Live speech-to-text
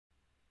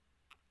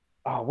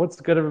What's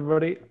good,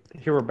 everybody?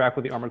 Here we're back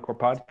with the Armored Core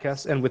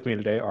podcast, and with me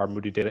today are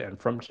Moody Data and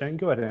From Chang.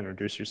 Go ahead and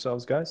introduce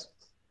yourselves, guys.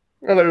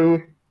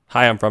 Hello.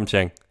 Hi, I'm from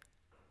Cheng.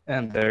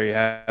 And there you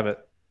have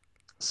it.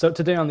 So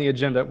today on the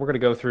agenda, we're going to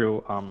go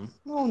through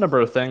a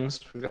number of things.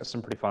 We've got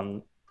some pretty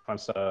fun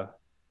stuff to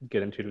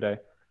get into today.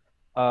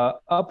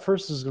 Up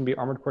first is going to be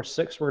Armored Core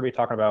 6. We're going to be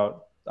talking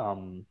about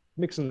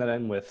mixing that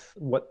in with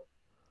what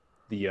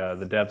the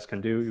devs can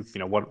do. You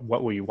know,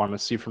 what we want to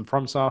see from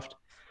FromSoft.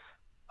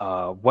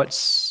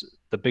 What's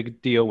the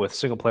big deal with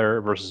single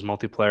player versus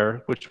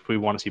multiplayer, which we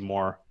want to see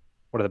more.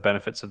 What are the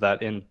benefits of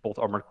that in both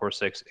Armored Core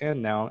 6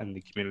 and now in the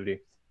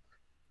community?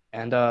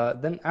 And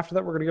then after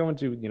that, we're going to go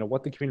into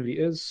what the community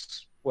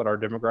is, what our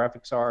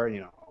demographics are,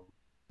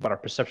 what our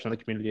perception of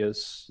the community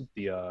is,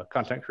 the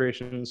content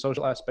creation,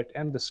 social aspect,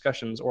 and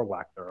discussions or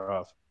lack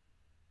thereof.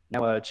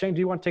 Now, Cheng, do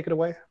you want to take it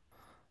away?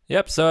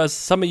 Yep, so as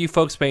some of you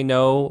folks may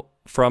know,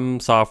 From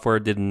Software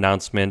did an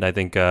announcement, I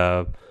think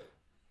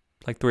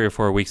like 3 or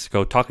 4 weeks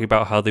ago, talking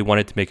about how they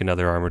wanted to make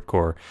another Armored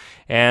Core.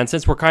 And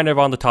since we're kind of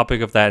on the topic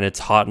of that and it's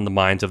hot in the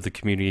minds of the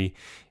community,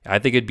 I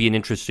think it'd be an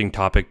interesting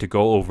topic to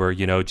go over,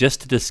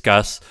 just to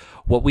discuss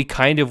what we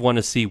kind of want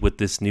to see with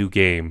this new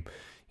game.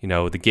 The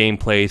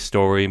gameplay,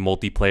 story,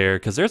 multiplayer,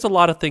 because there's a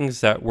lot of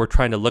things that we're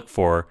trying to look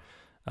for,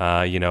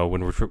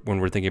 when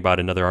we're thinking about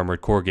another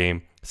Armored Core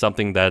game.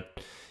 Something that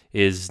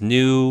is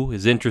new,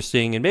 is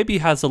interesting, and maybe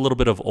has a little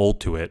bit of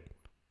old to it.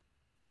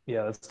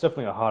 Yeah, that's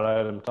definitely a hot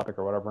item topic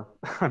or whatever.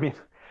 I mean,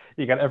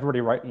 you got everybody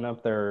writing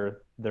up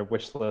their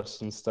wish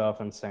lists and stuff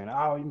and saying,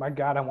 "Oh my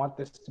God, I want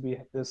this to be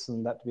this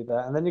and that to be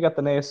that." And then you got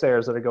the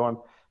naysayers that are going,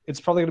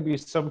 "It's probably going to be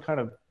some kind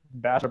of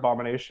bad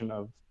abomination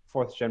of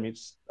fourth gen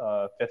meets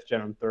fifth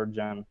gen and third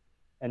gen,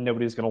 and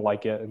nobody's going to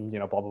like it, and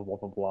blah blah blah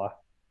blah blah,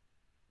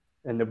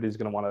 and nobody's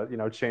going to want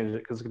to change it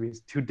because it's going to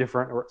be too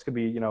different, or it's going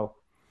to be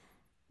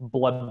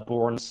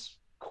Bloodborne's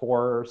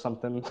core or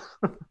something."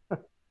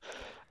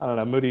 I don't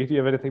know. Moody, do you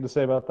have anything to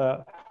say about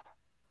that?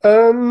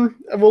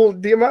 Well,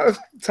 the amount of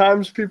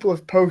times people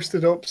have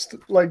posted up,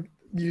 like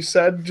you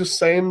said, just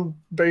saying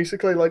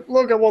basically, like,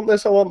 look, I want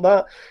this, I want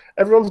that.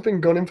 Everyone's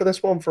been gunning for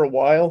this one for a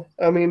while.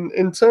 I mean,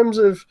 in terms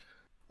of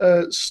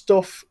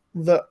stuff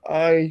that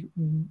I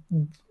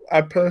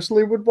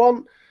personally would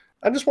want,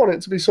 I just want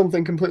it to be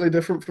something completely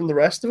different from the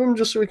rest of them,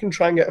 just so we can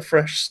try and get a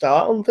fresh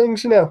start on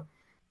things.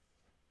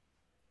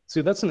 See,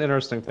 that's an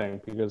interesting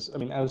thing because, I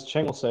mean, as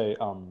Chang will say,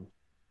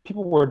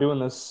 people were doing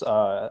this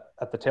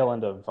at the tail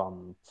end of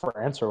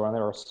For Answer when they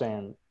were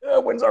saying,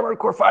 "When's Armored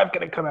Core 5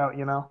 going to come out?"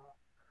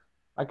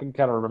 I can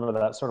kind of remember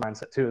that sort of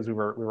mindset too, as we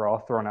were all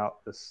throwing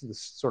out this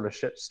sort of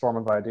shit storm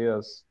of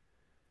ideas,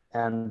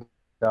 and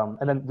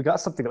then we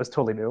got something that was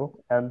totally new,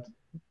 and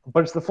a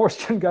bunch of the fourth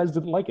gen guys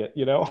didn't like it.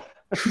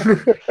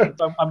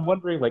 So I'm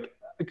wondering, like,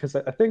 because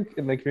I think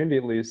in the community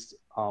at least,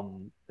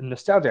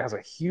 nostalgia has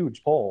a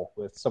huge pull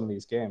with some of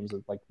these games,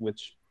 like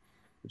which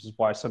is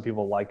why some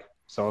people like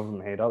some of them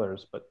and hate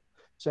others. But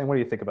Shane, what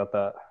do you think about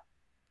that?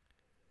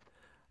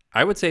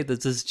 I would say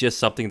that this is just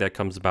something that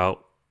comes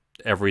about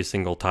every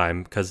single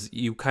time, because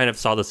you kind of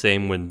saw the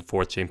same when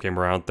 4th gen came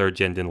around. 3rd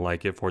gen didn't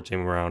like it, 4th gen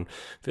came around,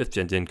 5th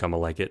gen didn't come to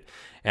like it.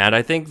 And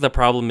I think the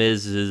problem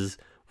is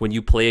when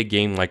you play a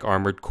game like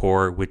Armored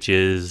Core, which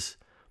is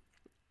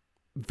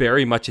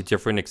very much a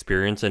different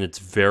experience and it's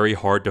very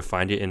hard to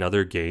find it in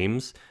other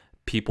games,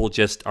 people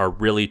just are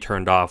really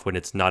turned off when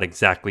it's not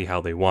exactly how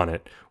they want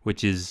it,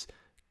 which is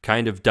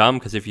kind of dumb,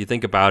 because if you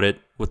think about it,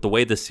 with the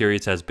way the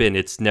series has been,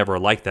 it's never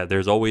like that.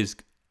 There's always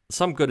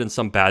some good and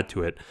some bad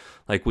to it.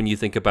 Like when you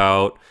think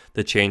about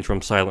the change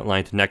from Silent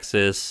Line to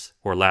Nexus,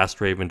 or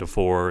Last Raven to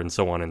 4, and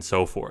so on and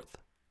so forth.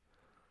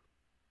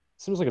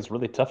 Seems like it's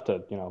really tough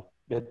to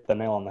hit the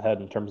nail on the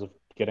head in terms of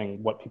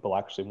getting what people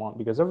actually want,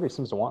 because everybody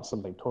seems to want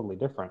something totally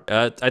different.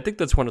 I think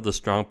that's one of the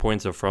strong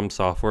points of From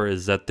Software,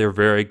 is that they're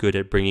very good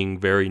at bringing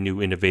very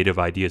new, innovative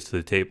ideas to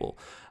the table.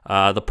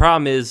 The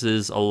problem is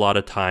a lot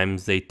of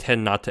times they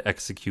tend not to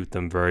execute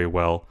them very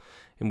well.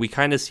 And we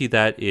kind of see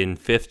that in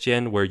 5th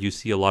gen, where you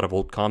see a lot of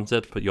old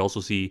concepts, but you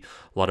also see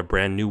a lot of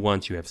brand new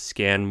ones. You have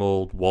scan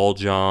mold, wall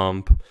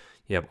jump,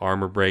 you have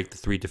armor break, the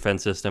 3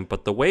 defense system.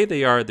 But the way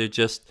they are,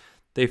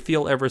 they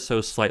feel ever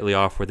so slightly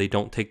off, where they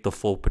don't take the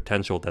full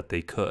potential that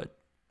they could.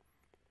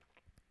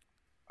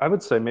 I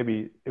would say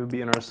maybe it would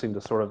be interesting to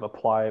sort of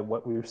apply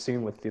what we've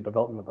seen with the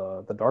development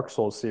of the Dark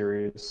Souls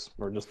series,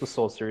 or just the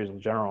Souls series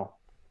in general,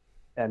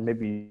 and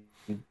maybe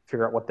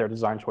figure out what their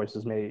design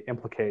choices may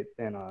implicate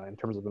in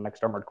terms of the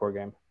next Armored Core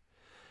game.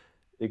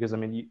 Because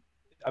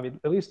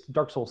at least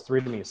Dark Souls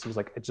 3 to me seems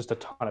like it's just a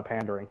ton of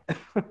pandering,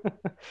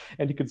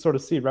 and you can sort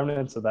of see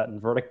remnants of that in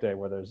Verdict Day,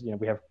 where there's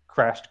we have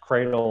crashed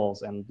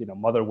cradles and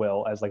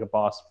Motherwill as like a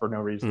boss for no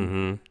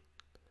reason.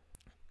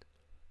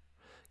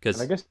 Because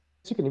I guess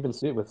you can even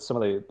see it with some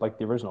of the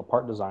original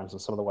part designs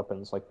and some of the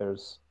weapons. Like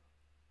there's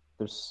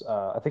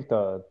I think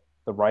the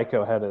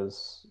Raiko head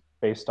is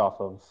based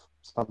off of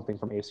something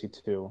from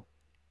AC2.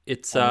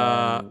 it's And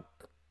uh then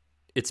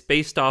it's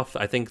based off,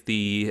 I think,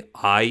 the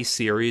I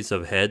series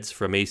of heads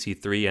from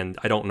AC3, and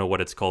I don't know what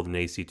it's called in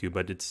AC2,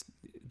 but it's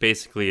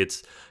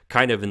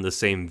kind of in the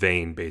same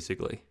vein,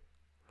 basically.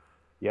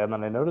 Yeah, and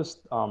then I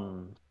noticed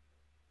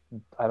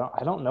I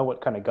don't know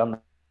what kind of gun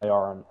they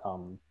are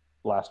on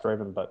Last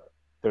Raven, but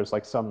there's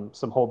like some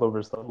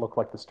holdovers that look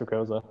like the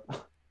Strakoza.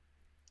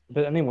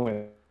 But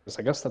anyways,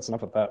 I guess that's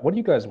enough of that. What do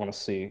you guys want to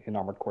see in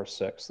Armored Core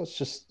 6?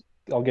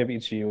 I'll give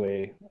each of you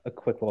a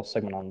quick little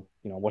segment on,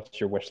 what's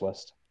your wish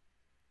list.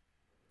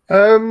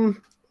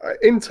 Um,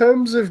 in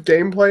terms of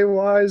gameplay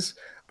wise,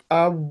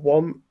 I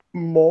want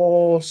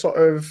more sort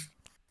of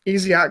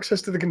easy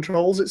access to the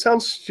controls. It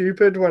sounds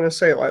stupid when I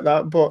say it like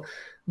that, but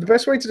the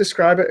best way to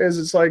describe it is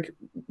it's like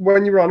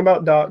when you're on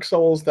about Dark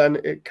Souls, then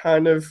it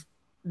kind of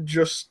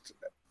just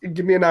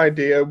give me an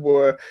idea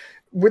where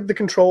with the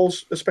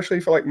controls, especially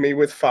for like me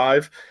with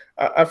 5,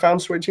 I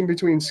found switching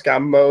between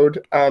scam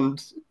mode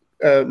and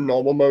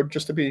normal mode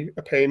just to be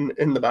a pain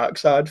in the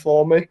backside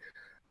for me.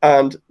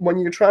 And when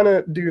you're trying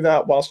to do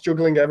that whilst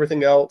juggling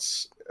everything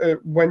else,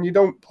 when you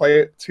don't play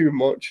it too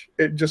much,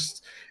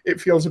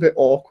 it feels a bit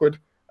awkward.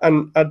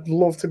 And I'd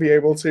love to be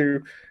able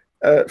to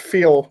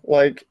feel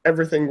like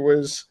everything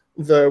was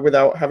there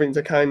without having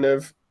to kind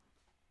of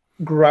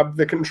grab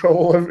the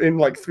controller in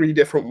like 3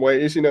 different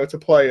ways, to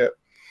play it.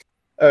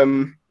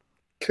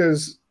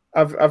 Because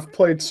I've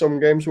played some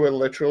games where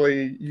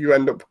literally you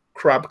end up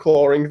crab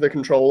clawing the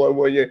controller,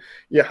 where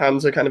your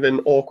hands are kind of in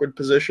awkward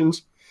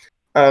positions,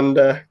 and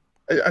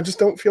I just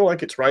don't feel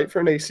like it's right for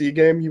an AC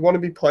game. You want to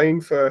be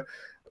playing for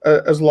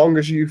as long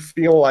as you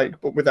feel like,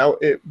 but without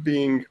it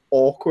being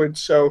awkward.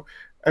 So,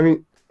 I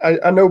mean,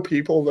 I know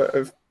people that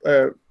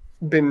have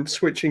been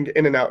switching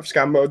in and out of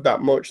scam mode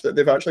that much that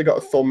they've actually got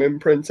a thumb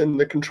imprint in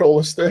the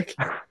controller stick.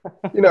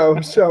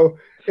 So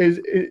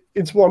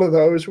it's one of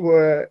those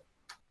where,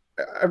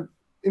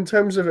 in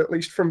terms of at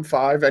least from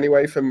 5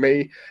 anyway, for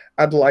me,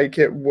 I'd like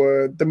it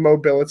where the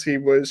mobility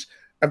was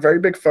a very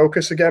big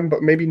focus again,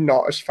 but maybe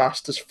not as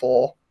fast as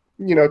 4.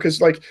 Because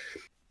like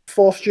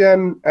 4th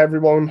gen,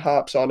 everyone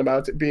harps on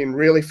about it being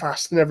really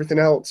fast and everything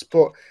else,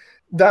 but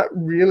that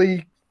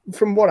really,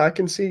 from what I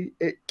can see,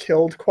 it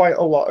killed quite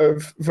a lot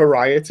of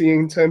variety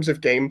in terms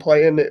of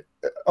gameplay, and it,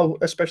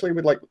 especially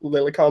with like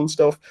Lilicon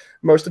stuff,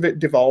 most of it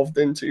devolved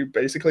into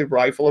basically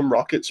rifle and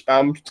rocket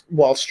spam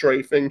while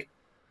strafing,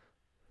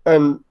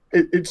 and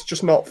it's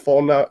just not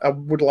fun. I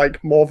would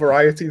like more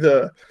variety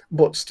there,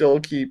 but still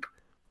keep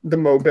the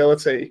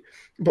mobility,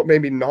 but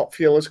maybe not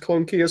feel as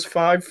clunky as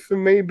 5 for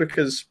me,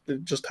 because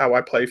just how I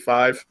play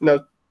 5.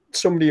 Now,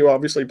 somebody who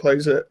obviously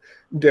plays it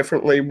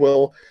differently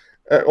will,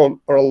 or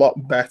a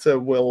lot better,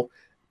 will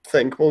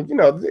think, well,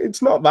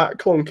 it's not that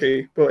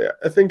clunky. But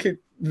I think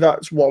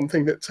that's one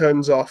thing that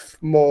turns off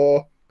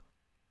more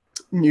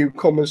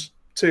newcomers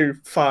to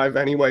 5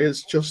 anyway,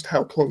 is just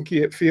how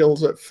clunky it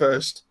feels at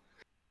first.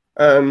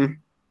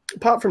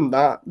 Apart from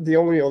that, the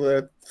only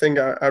other thing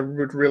I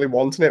would really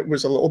want in it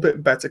was a little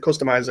bit better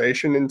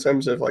customization in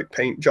terms of like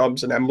paint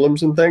jobs and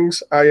emblems and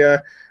things. I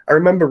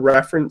remember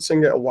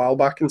referencing it a while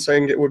back and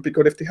saying it would be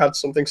good if they had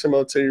something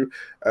similar to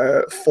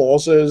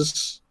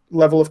Forza's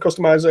level of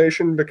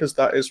customization, because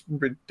that is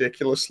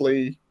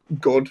ridiculously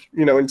good,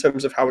 in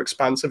terms of how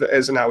expansive it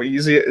is and how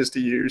easy it is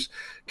to use,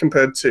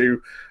 compared to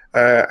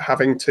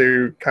having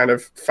to kind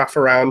of faff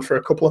around for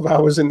a couple of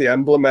hours in the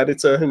emblem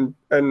editor.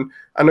 And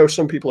I know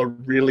some people are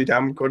really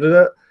damn good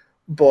at it,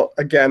 but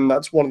again,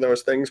 that's one of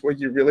those things where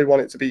you really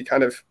want it to be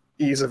kind of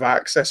ease of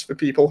access for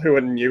people who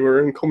are newer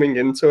and coming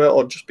into it,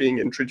 or just being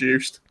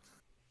introduced.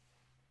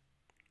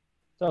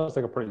 Sounds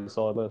like a pretty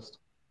solid list.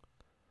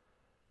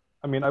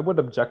 I mean, I would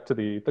object to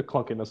the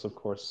clunkiness, of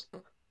course,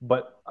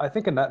 but I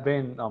think in that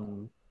vein,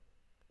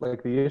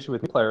 like the issue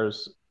with new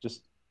players,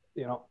 just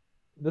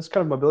this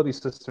kind of mobility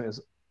system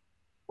is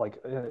like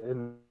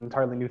an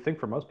entirely new thing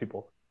for most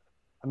people.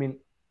 I mean,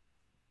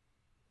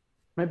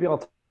 maybe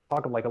I'll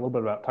talk like a little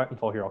bit about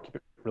Titanfall here. I'll keep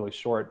it really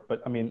short,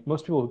 but I mean,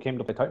 most people who came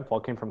to play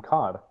Titanfall came from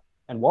COD,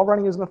 and wall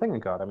running isn't a thing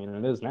in COD. I mean,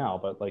 it is now,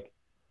 but like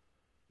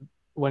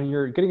when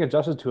you're getting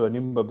adjusted to a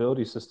new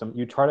mobility system,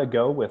 you try to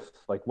go with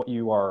like what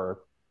you are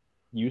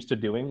used to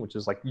doing, which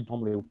is like you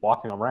normally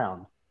walking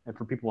around. And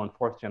for people in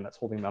 4th gen, that's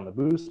holding down the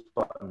boost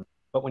button.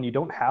 But when you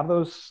don't have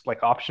those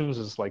like options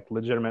as like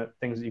legitimate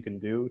things that you can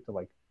do to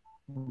like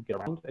get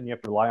around, and you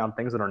have to rely on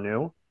things that are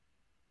new,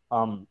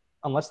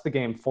 unless the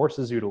game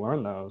forces you to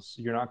learn those,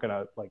 you're not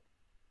gonna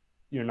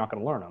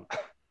learn them.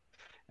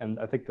 And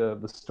I think the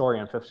story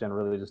on 5th gen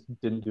really just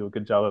didn't do a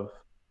good job of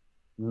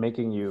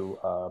making you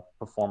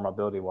perform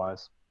mobility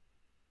wise.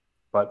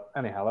 But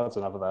anyhow, that's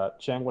enough of that.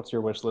 Chang, what's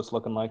your wish list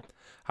looking like?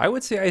 I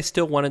would say I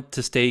still wanted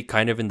to stay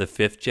kind of in the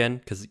 5th gen,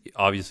 because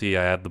obviously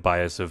I have the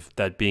bias of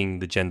that being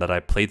the gen that I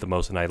played the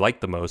most and I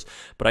like the most.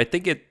 But I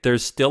think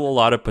there's still a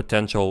lot of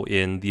potential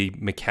in the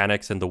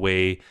mechanics and the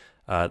way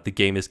the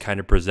game is kind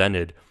of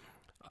presented.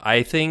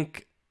 I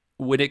think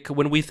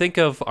when we think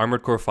of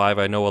Armored Core 5,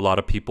 I know a lot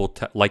of people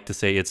like to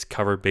say it's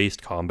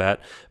cover-based combat,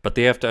 but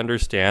they have to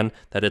understand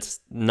that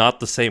it's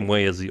not the same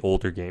way as the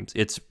older games.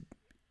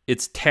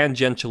 It's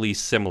tangentially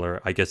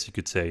similar, I guess you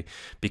could say,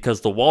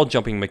 because the wall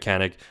jumping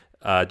mechanic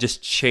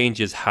just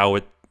changes how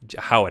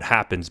it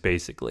happens,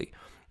 basically.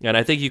 And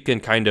I think you can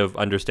kind of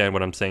understand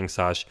what I'm saying,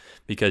 Sash,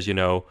 because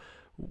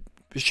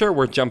sure,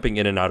 we're jumping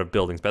in and out of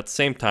buildings, but at the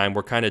same time,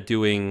 we're kind of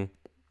doing.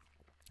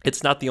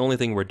 It's not the only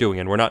thing we're doing,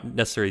 and we're not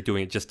necessarily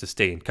doing it just to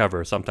stay in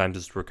cover. Sometimes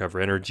it's to recover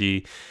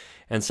energy,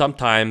 and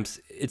sometimes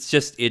it's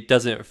just it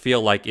doesn't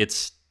feel like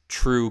it's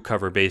true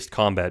cover-based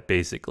combat,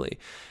 basically.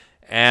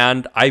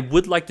 And I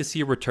would like to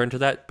see a return to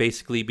that,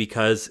 basically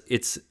because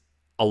it's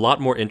a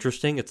lot more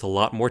interesting, it's a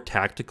lot more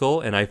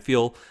tactical, and I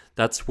feel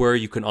that's where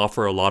you can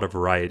offer a lot of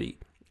variety.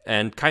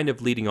 And kind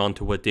of leading on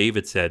to what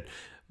David said,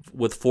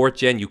 with 4th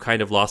gen, you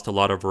kind of lost a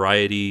lot of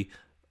variety,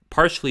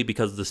 partially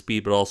because of the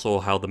speed, but also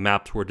how the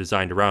maps were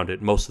designed around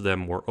it. Most of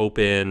them were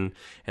open,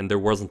 and there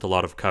wasn't a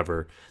lot of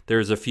cover.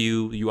 There's a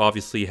few. You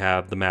obviously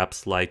have the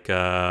maps like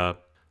the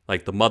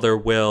Mother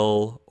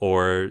Will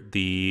or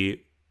the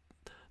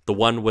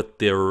one with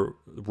their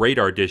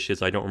radar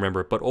dishes. I don't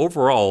remember, but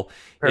overall,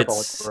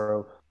 Parabolic it's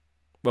Grove.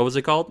 what was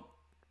it called?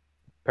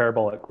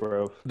 Parabolic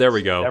Grove. There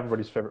we It's go.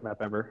 everybody's favorite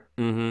map ever.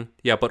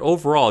 Yeah, but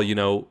overall,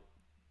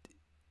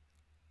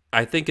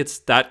 I think it's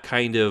that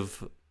kind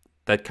of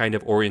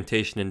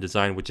orientation and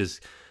design which has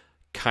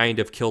kind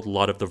of killed a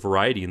lot of the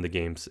variety in the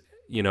games.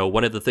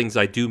 One of the things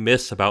I do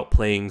miss about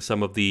playing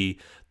some of the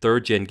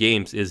 3rd gen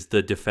games is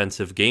the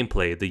defensive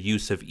gameplay, the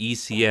use of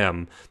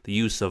ECM, the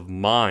use of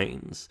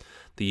mines,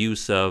 the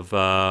use of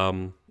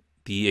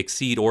the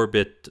exceed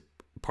orbit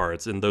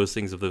parts and those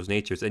things of those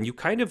natures. And you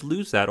kind of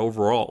lose that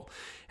overall.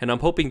 And I'm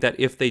hoping that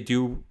if they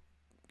do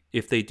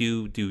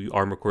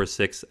Armor Core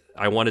 6,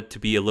 I want it to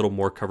be a little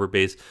more cover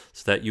based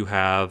so that you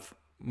have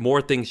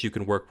more things you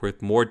can work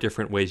with, more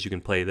different ways you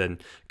can play than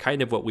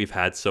kind of what we've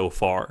had so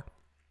far.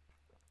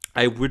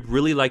 I would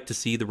really like to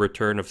see the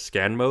return of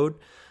scan mode.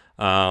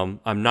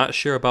 I'm not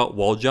sure about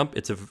wall jump.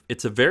 It's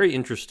a very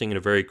interesting and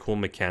a very cool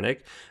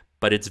mechanic,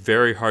 but it's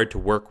very hard to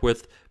work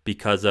with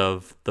because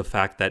of the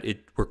fact that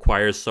it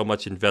requires so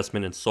much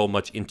investment and so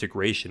much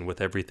integration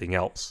with everything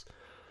else.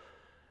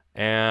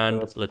 So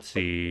And it's let's like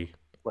see.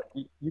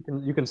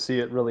 you can see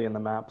it really in the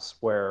maps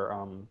where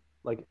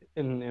like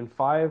in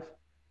 5,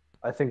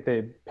 I think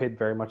they paid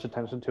very much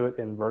attention to it.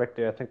 In Verdict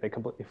Day, I think they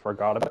completely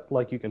forgot about it.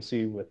 Like you can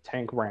see with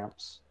tank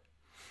ramps,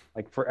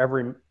 like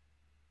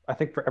I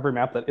think for every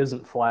map that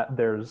isn't flat,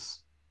 there's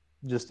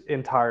just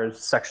entire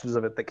sections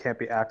of it that can't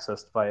be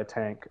accessed by a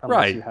tank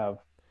unless you Right. have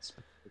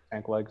specific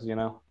tank legs.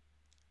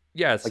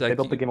 Yeah, it's Like they like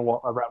built the game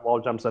around wall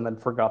jumps and then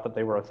forgot that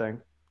they were a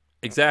thing.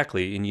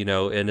 exactly, and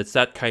and it's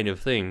that kind of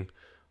thing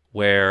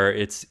where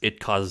it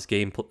causes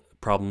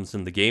problems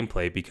in the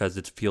gameplay because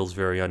it feels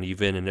very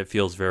uneven and it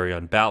feels very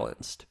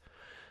unbalanced.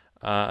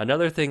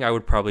 Another thing I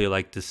would probably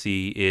like to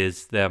see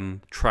is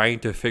them trying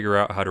to figure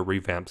out how to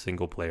revamp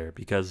single player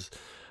because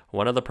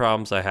one of the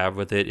problems I have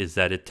with it is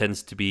that it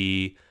tends to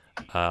be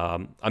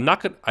I'm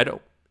not gonna I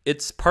don't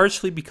it's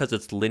partially because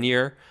it's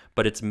linear,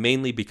 but it's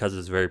mainly because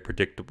it's very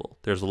predictable.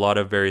 There's a lot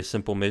of very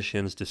simple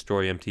missions,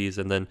 destroy MTs,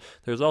 and then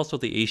there's also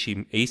the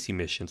AC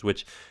missions,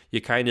 which you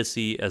kind of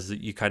see as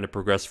you kind of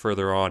progress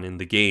further on in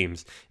the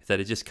games, is that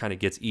it just kind of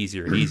gets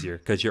easier and easier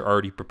because you're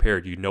already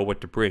prepared. You know what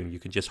to bring. You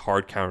can just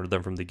hard counter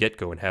them from the get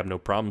go and have no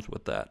problems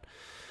with that.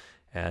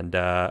 And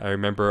I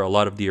remember a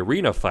lot of the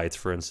arena fights,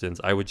 for instance,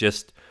 I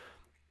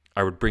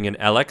would bring an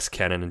LX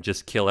cannon and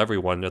just kill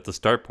everyone at the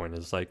start point.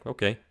 It's like,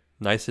 okay,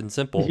 nice and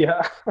simple.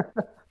 Yeah,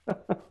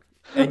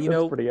 And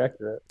that's pretty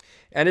accurate.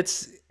 and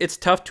it's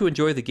tough to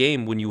enjoy the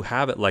game when you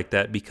have it like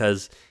that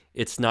because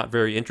it's not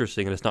very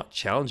interesting and it's not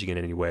challenging in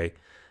any way.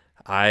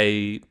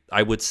 I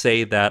would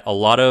say that a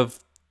lot of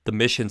the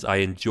missions I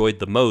enjoyed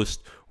the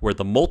most were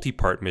the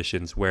multi-part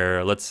missions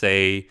where let's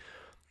say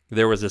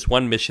there was this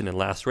one mission in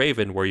Last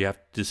Raven where you have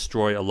to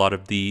destroy a lot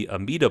of the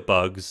Amida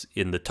bugs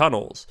in the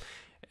tunnels.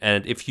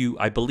 And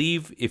I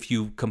believe if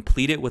you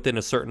complete it within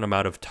a certain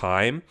amount of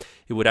time,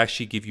 it would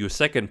actually give you a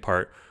second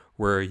part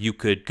where you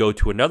could go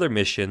to another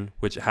mission,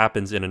 which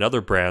happens in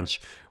another branch,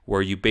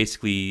 where you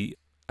basically,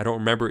 I don't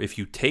remember if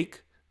you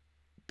take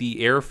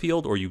the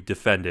airfield or you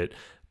defend it,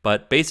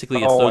 but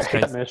basically it's Oh, I those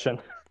hate that kinds. mission.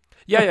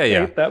 Yeah, I yeah,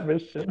 yeah. hate that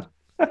mission.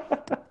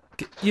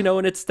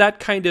 And it's that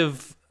kind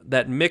of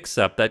that mix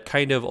up, that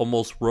kind of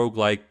almost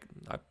roguelike,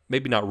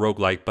 maybe not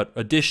roguelike, but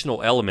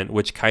additional element,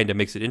 which kind of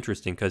makes it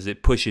interesting because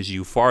it pushes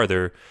you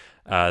farther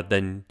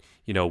than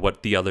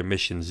what the other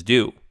missions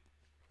do.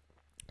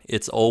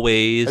 It's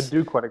I always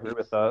do quite agree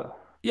with that.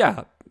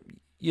 yeah,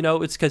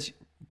 it's because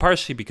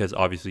partially because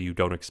obviously you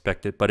don't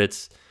expect it, but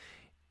it's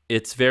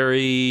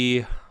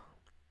very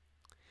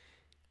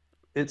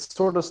It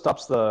sort of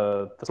stops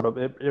the sort of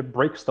it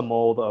breaks the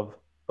mold of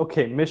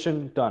okay,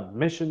 mission done,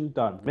 mission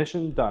done.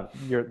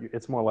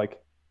 It's more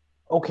like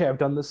okay, I've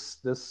done this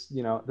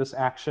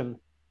action,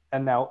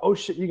 and now oh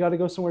shit, you got to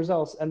go somewhere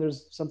else, and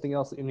there's something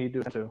else that you need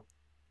to do.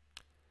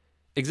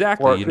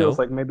 exactly, Or it feels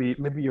like maybe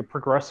you're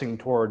progressing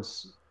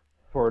towards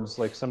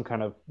like some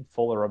kind of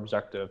fuller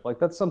objective. Like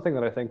that's something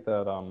that I think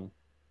that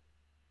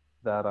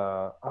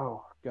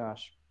oh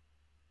gosh,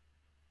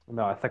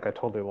 no, I think I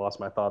totally lost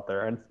my thought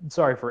there. And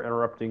sorry for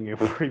interrupting you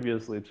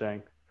previously,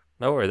 Chang.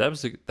 No worries.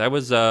 That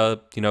was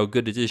you know, a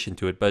good addition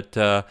to it. But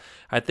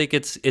I think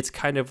it's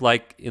kind of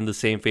like in the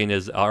same vein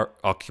as our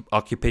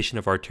occupation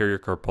of arterial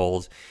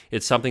poles.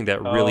 It's something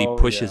that really Oh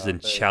pushes yeah,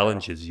 and there you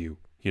go. challenges you.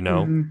 You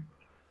know, Mhm.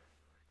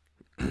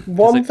 because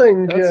One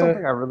thing, That's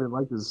something I really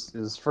like is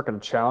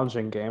freaking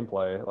challenging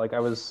gameplay. Like I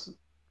was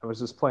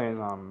just playing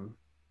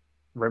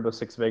Rainbow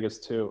Six Vegas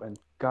 2, and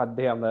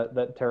goddamn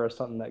that Terra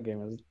Stunt in that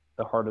game is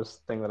the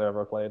hardest thing that I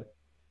ever played.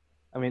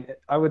 I mean,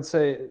 I would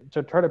say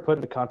to try to put it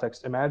into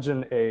context,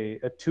 imagine a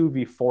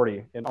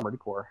 2v40 in Armored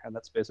Core, and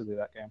that's basically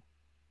that game.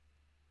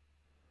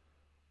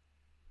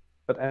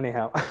 But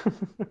anyhow,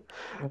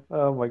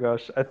 oh my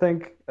gosh, I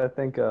think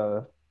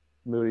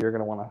Moody, you're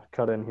gonna want to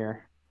cut in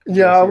here and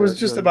give yeah, us I was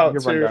just about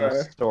your to. rundown of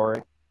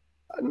story.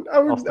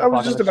 I'll I stop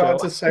was talking just the about show.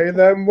 to say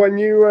then when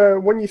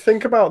you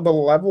think about the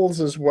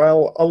levels as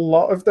well, a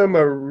lot of them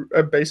are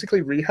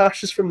basically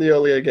rehashes from the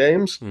earlier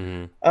games,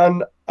 hmm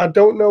and I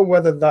don't know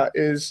whether that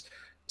is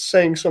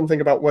saying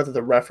something about whether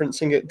they're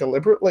referencing it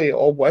deliberately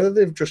or whether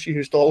they've just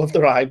used all of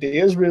their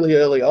ideas really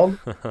early on.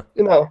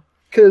 You know,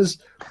 because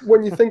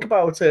when you think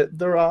about it,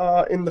 there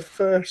are in the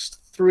first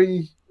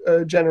three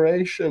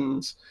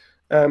generations.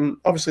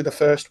 Obviously, the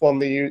first one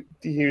they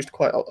used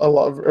quite a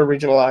lot of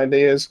original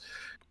ideas,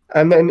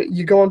 and then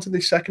you go on to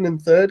the second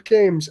and third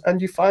games,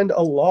 and you find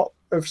a lot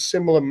of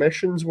similar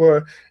missions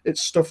where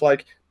it's stuff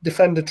like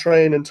defend a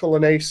train until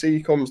an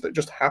AC comes that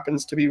just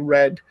happens to be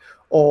red,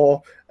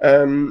 or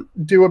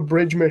do a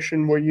bridge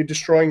mission where you're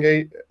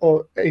destroying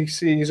or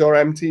ACs or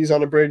MTs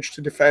on a bridge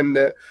to defend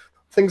it.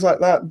 Things like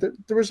that.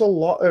 There is a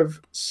lot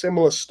of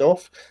similar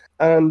stuff,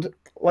 and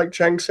like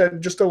Cheng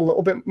said, just a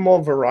little bit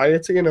more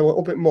variety and a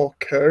little bit more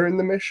care in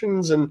the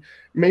missions, and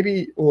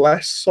maybe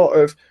less sort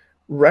of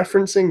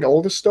referencing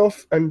older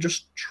stuff and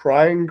just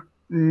trying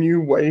new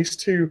ways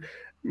to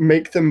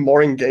make them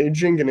more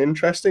engaging and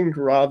interesting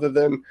rather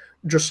than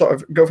just sort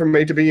of go from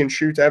A to B and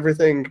shoot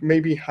everything.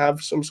 Maybe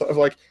have some sort of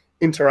like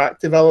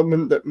interactive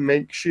element that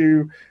makes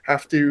you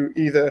have to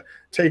either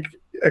take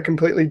a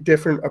completely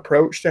different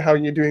approach to how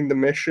you're doing the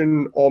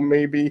mission, or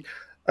maybe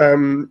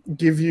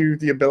give you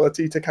the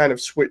ability to kind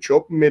of switch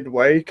up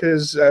midway.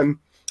 Because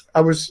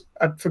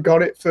I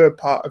forgot it for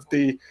part of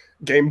the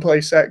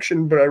gameplay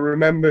section, but I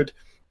remembered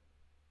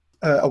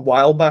a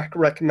while back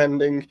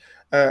recommending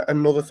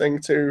another thing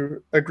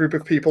to a group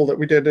of people that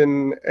we did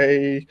in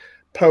a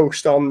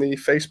post on the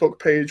Facebook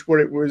page where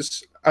it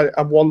was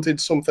I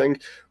wanted something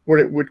where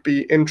it would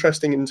be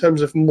interesting in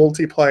terms of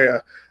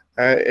multiplayer.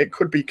 It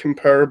could be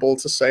comparable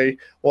to say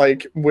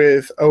like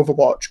with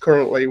Overwatch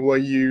currently, where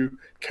you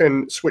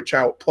can switch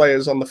out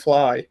players on the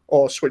fly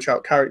or switch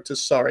out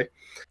characters. Sorry,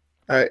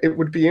 it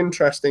would be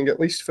interesting, at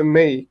least for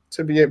me,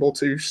 to be able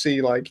to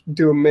see like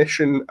do a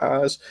mission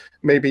as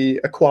maybe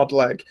a quad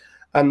leg,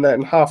 and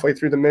then halfway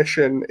through the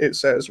mission it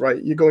says,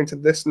 right, you're going to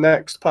this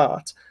next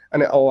part,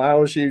 and it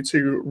allows you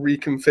to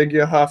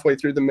reconfigure halfway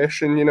through the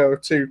mission, you know,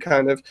 to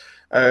kind of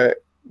uh,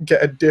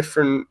 get a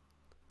different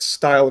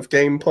style of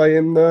gameplay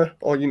in there,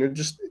 or you know,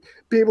 just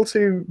be able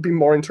to be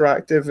more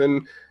interactive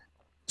and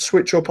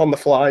switch up on the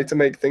fly to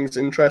make things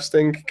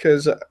interesting.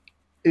 Because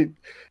it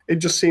it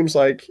just seems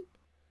like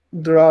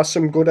there are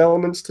some good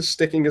elements to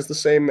sticking as the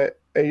same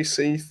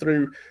AC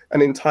through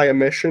an entire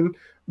mission,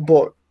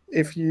 but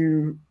if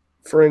you,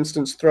 for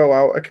instance, throw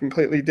out a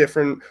completely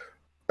different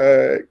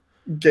uh,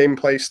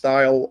 gameplay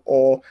style,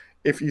 or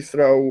if you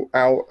throw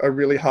out a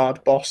really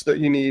hard boss that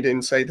you need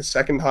in, say, the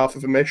second half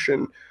of a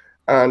mission,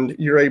 and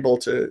you're able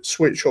to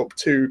switch up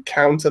to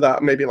counter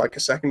that maybe like a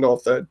second or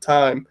third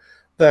time,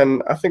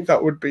 then I think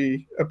that would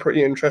be a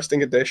pretty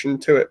interesting addition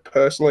to it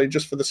personally,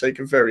 just for the sake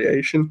of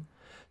variation.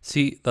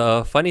 See,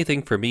 the funny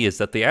thing for me is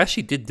that they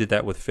actually did do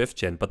that with fifth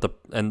gen, but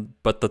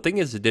the thing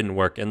is, it didn't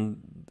work, and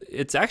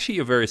it's actually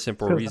a very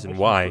simple Because the reason missions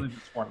why. really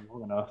just weren't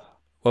long enough.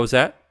 What was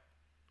that?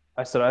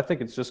 I said I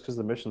think it's just because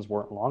the missions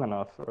weren't long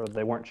enough, or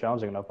they weren't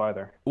challenging enough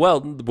either. Well,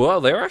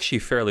 they're actually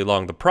fairly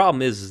long. The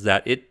problem is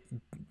that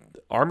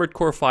Armored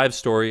Core 5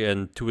 story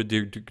and to a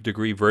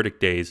degree Verdict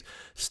Days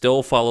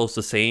still follows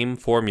the same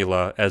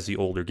formula as the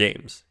older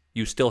games.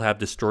 You still have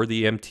destroy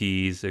the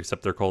MTs,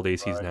 except they're called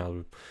ACs Right.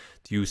 now.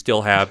 You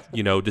still have,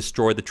 you know,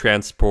 destroy the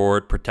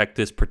transport, protect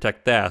this,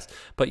 protect that.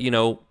 But, you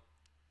know,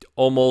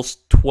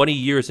 almost 20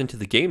 years into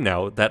the game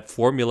now, that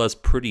formula is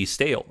pretty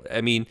stale.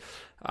 I mean,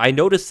 I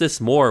noticed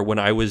this more when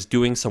I was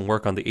doing some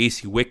work on the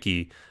AC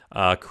Wiki,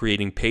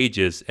 creating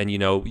pages, and you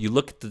know, you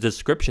look at the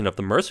description of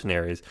the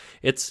mercenaries.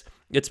 It's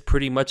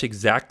pretty much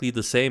exactly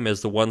the same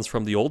as the ones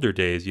from the older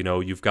days. You know,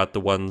 you've got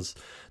the ones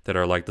that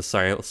are like the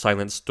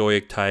silent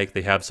stoic type.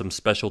 They have some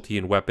specialty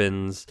in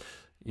weapons.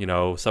 You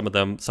know, some of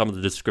the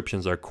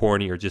descriptions are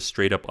corny or just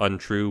straight up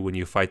untrue when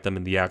you fight them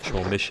in the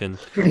actual mission.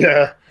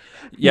 Yeah.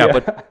 Yeah, Yeah.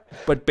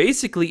 but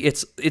basically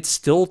it's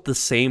still the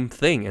same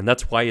thing, and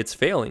that's why it's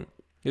failing.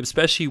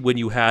 Especially when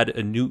you had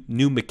a new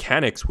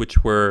mechanics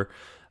which were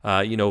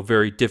you know,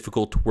 very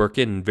difficult to work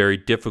in, very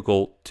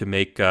difficult to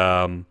make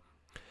the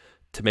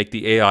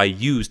AI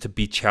use to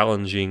be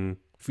challenging,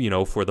 you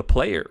know, for the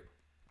player.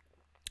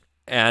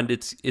 And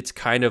it's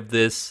kind of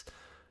this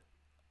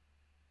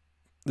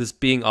this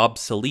being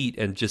obsolete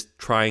and just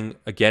trying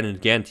again and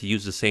again to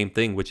use the same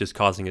thing, which is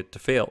causing it to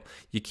fail.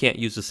 You can't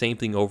use the same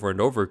thing over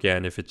and over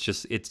again if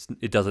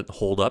it doesn't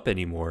hold up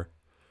anymore.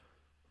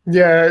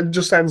 Yeah, it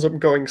just ends up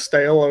going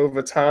stale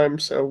over time.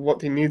 So what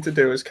they need to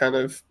do is kind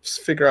of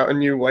figure out a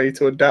new way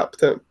to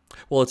adapt it.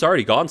 Well, it's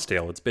already gone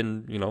stale. It's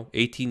been,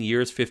 18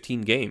 years,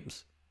 15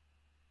 games.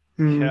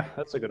 Hmm. Yeah,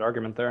 that's a good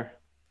argument there.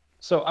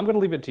 So I'm going to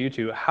leave it to you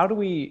two. How do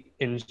we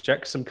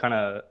inject some kind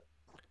of,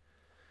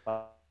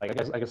 I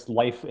guess,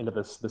 life into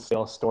the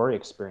sales story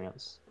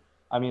experience?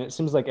 I mean, it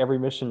seems like every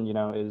mission,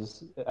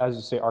 is, as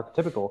you say,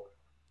 archetypical.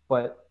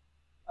 But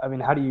I mean,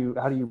 how do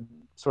you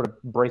sort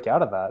of break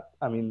out of that?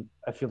 I mean,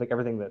 I feel like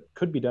everything that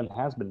could be done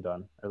has been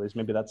done. Or at least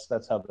maybe that's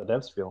how the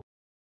devs feel.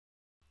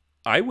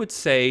 I would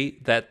say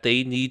that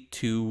they need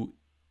to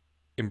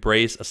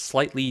embrace a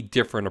slightly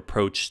different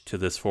approach to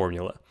this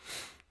formula.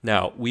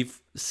 Now,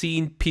 we've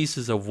seen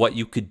pieces of what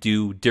you could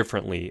do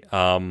differently.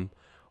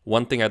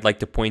 One thing I'd like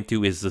to point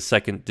to is the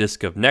second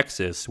disc of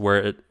Nexus,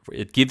 where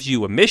it gives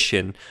you a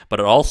mission, but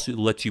it also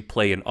lets you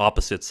play an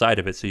opposite side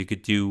of it. So you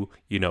could do,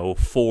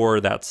 for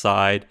that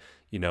side,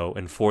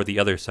 and for the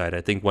other side.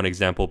 I think one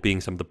example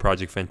being some of the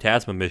Project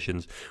Phantasma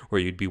missions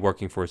where you'd be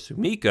working for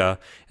Sumika,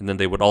 and then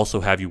they would also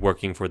have you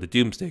working for the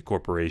Doomsday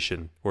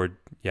Corporation, or,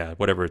 yeah,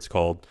 whatever it's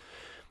called.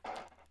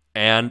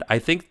 And I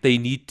think they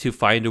need to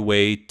find a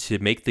way to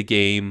make the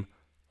game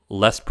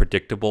less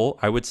predictable.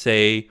 I would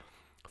say,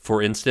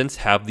 for instance,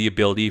 have the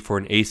ability for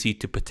an AC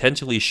to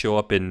potentially show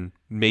up in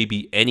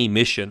maybe any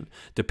mission,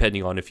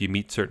 depending on if you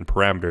meet certain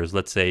parameters.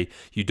 Let's say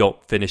you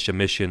don't finish a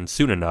mission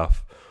soon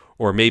enough,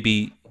 or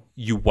maybe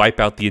you wipe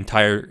out the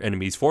entire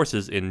enemy's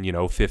forces in,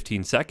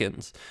 15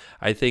 seconds.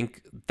 I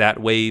think that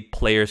way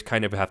players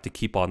kind of have to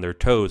keep on their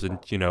toes, and,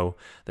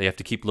 they have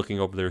to keep looking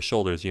over their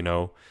shoulders,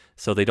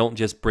 so they don't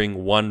just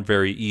bring one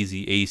very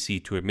easy AC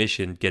to a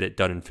mission, get it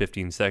done in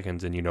 15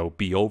 seconds, and,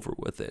 be over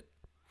with it.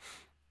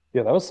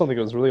 Yeah, that was something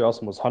that was really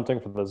awesome. Was hunting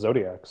for the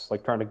Zodiacs,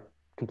 like trying to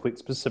complete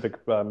specific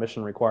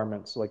mission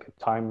requirements, like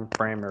time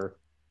frame or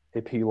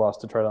AP loss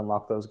to try to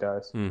unlock those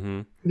guys.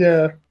 Mm-hmm.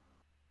 Yeah.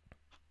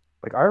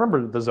 Like I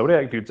remember the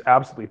Zodiac dudes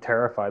absolutely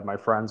terrified my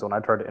friends when I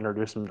tried to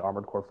introduce them to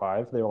Armored Core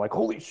 5. They were like,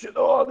 "Holy shit!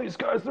 Oh, these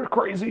guys, they're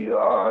crazy!"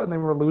 And they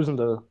were losing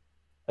to,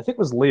 I think it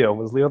was Leo.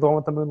 Was Leo the one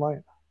with the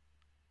moonlight?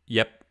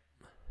 Yep.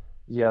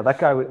 Yeah, that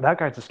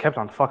guy just kept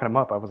on fucking him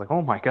up. I was like,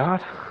 "Oh my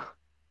god!"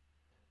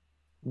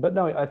 But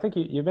no, I think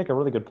you make a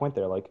really good point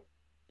there. Like,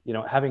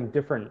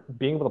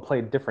 being able to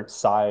play different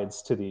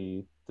sides to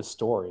the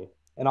story.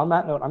 And on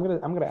that note, I'm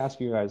gonna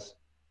ask you guys,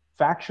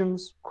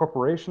 factions,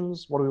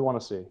 corporations, what do we want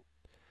to see?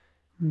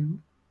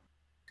 I'm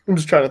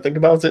just trying to think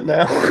about it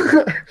now.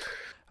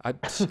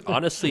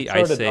 Honestly,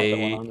 Sorry to dump that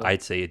one on you.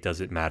 I'd say it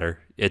doesn't matter.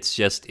 It's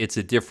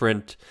a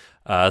different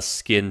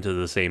skin to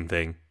the same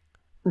thing.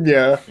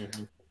 Yeah.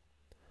 Mhm.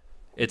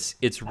 It's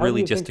How do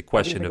really you just think- a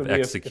how do you question think of it would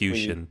be if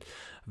execution. Yeah,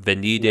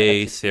 Venide,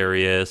 execution.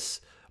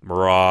 Sirius,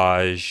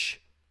 Mirage,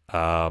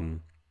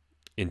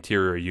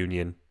 Interior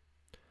Union.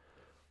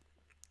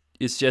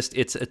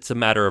 It's a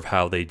matter of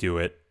how they do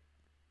it.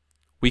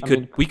 We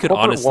could Corporate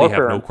honestly have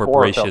Warfare no in 4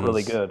 corporations. felt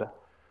really good.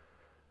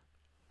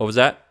 What was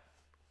that?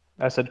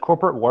 I said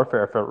corporate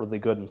warfare felt really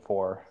good in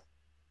 4.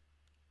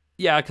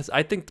 Yeah, because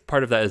I think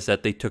part of that is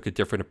that they took a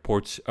different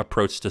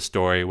approach to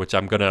story, which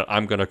I'm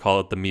gonna call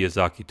it the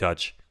Miyazaki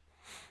touch.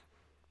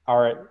 All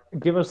right,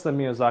 give us the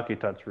Miyazaki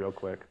touch real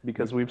quick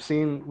because we've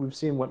seen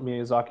what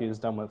Miyazaki has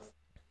done with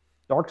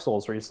Dark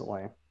Souls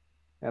recently,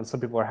 and some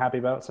people are happy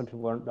about it, some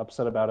people are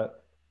upset about it.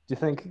 Do you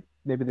think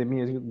maybe the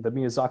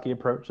Miyazaki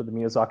approach or the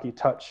Miyazaki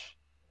touch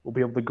will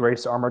be able to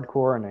grace Armored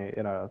Core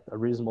in a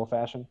reasonable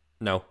fashion?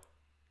 No.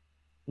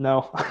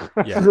 No.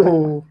 Yeah.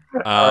 No.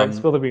 All right,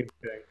 spill the beans.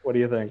 What do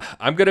you think?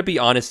 I'm going to be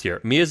honest here.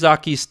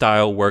 Miyazaki's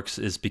style works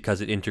is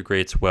because it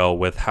integrates well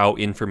with how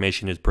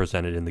information is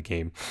presented in the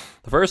game.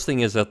 The first thing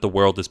is that the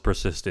world is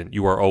persistent.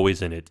 You are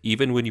always in it.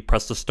 Even when you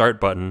press the start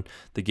button,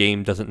 the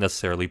game doesn't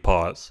necessarily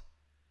pause.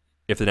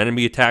 If an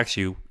enemy attacks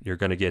you, you're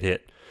going to get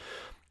hit.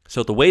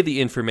 So the way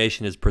the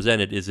information is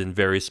presented is in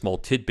very small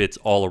tidbits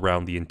all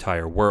around the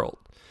entire world.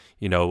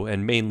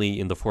 And mainly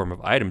in the form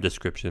of item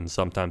descriptions.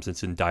 Sometimes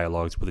it's in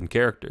dialogues within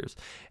characters.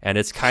 And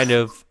it's kind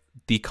of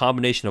the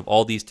combination of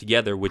all these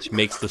together which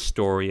makes the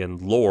story and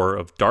lore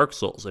of Dark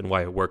Souls and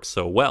why it works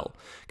so well.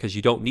 Because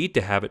you don't need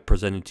to have it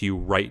presented to you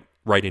right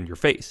in your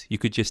face. You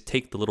could just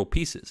take the little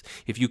pieces.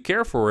 If you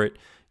care for it,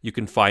 you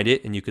can find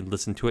it and you can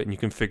listen to it and you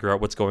can figure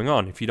out what's going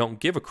on. If you don't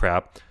give a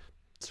crap,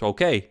 it's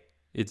okay.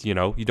 It's, you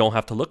don't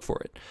have to look for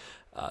it.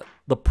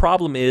 The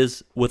problem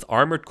is with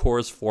Armored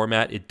Core's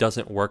format, it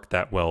doesn't work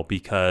that well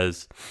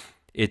because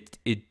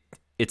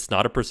it's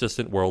not a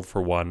persistent world for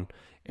one,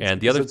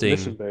 and the other thing,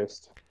 mission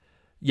based.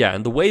 yeah,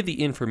 and the way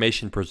the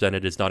information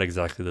presented is not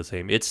exactly the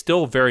same. It's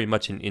still very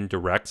much an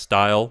indirect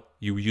style.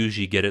 You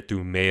usually get it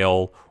through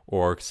mail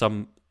or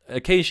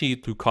occasionally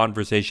through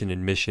conversation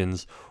in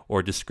missions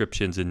or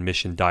descriptions in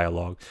mission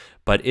dialogue.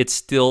 But it's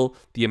still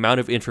the amount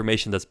of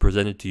information that's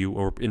presented to you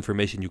or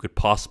information you could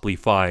possibly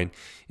find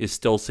is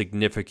still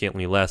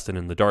significantly less than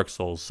in the Dark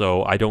Souls.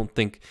 So I don't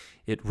think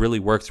it really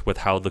works with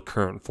how the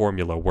current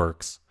formula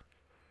works.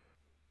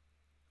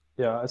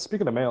 Yeah,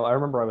 speaking of mail, I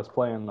remember I was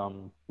playing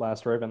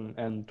Last Raven,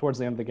 and towards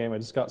the end of the game, I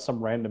just got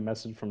some random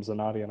message from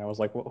Zanati, and I was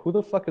like, well, "Who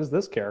the fuck is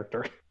this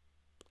character?"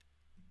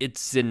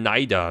 It's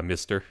Zenaida,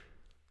 mister.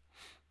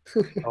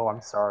 Oh,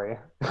 I'm sorry.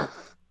 I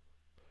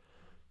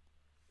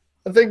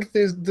think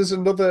there's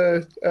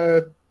another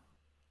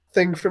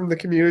thing from the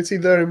community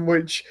there in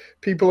which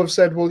people have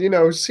said,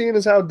 well, seeing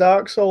as how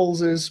Dark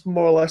Souls is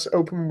more or less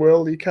open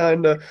worldy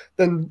kind of,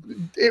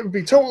 then it would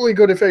be totally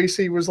good if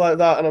AC was like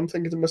that. And I'm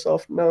thinking to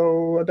myself,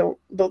 no, I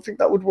don't think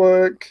that would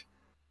work.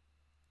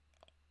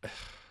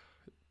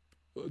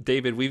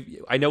 David,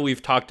 I know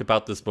we've talked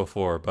about this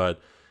before, but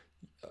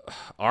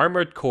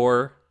Armored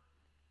Core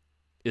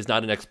is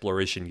not an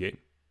exploration game.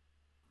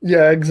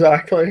 Yeah,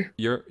 exactly.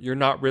 You're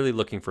not really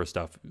looking for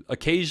stuff.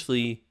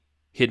 Occasionally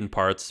hidden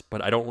parts,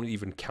 but I don't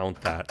even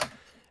count that.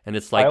 And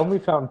it's I like, only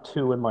found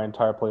two in my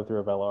entire playthrough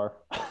of LR.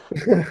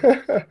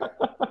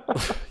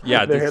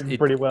 yeah, They're hidden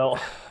pretty well.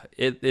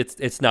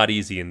 it's not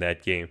easy in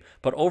that game.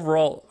 But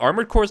overall,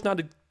 Armored Core is not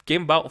a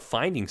game about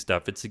finding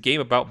stuff. It's a game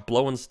about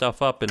blowing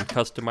stuff up and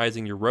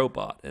customizing your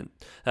robot, and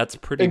that's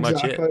pretty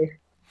much it. Exactly.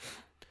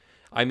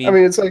 I I mean,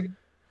 mean, it's like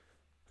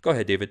go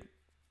ahead, David.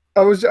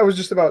 I was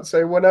just about to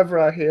say, whenever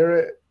I hear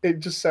it, it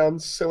just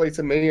sounds silly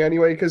to me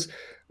anyway. Because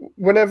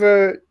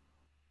whenever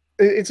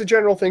it's a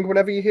general thing,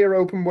 whenever you hear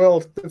open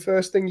world, the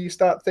first thing you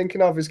start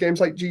thinking of is games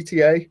like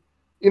GTA,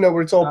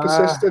 where it's all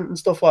persistent and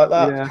stuff like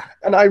that. Yeah.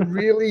 And I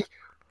really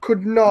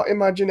could not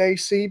imagine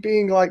AC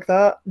being like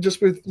that,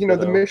 just with the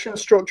Ditto. mission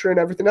structure and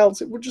everything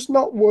else. It would just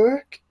not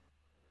work.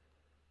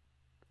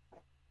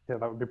 Yeah,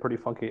 that would be pretty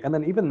funky. And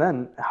then even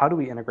then, how do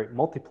we integrate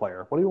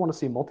multiplayer? What do you want to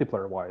see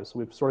multiplayer wise?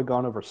 We've sort of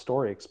gone over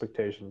story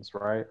expectations,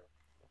 right?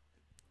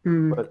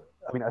 Hmm. But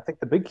I mean, I think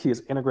the big key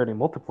is integrating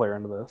multiplayer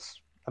into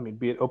this. I mean,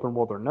 be it open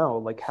world or no,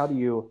 like how do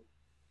you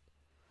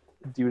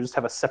just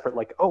have a separate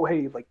like, oh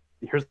hey, like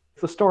here's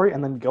the story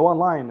and then go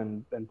online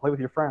and play with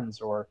your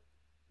friends, or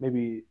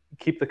maybe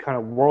keep the kind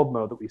of world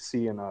mode that we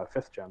see in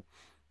fifth gen?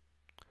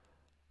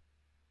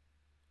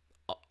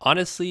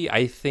 Honestly,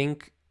 I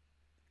think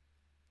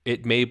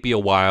it may be a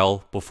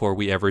while before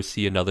we ever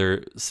see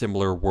another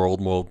similar world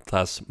mode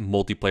plus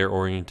multiplayer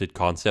oriented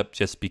concept,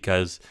 just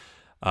because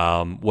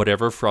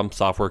whatever From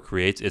Software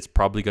creates, it's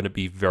probably going to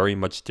be very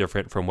much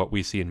different from what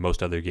we see in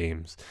most other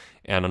games.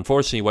 And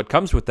unfortunately, what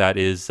comes with that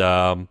is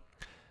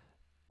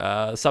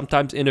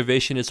sometimes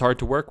innovation is hard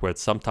to work with.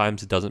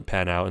 Sometimes it doesn't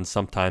pan out, and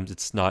sometimes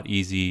it's not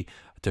easy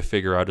to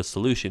figure out a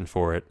solution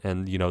for it.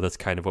 And, that's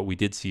kind of what we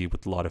did see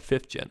with a lot of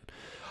 5th gen.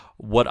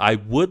 What I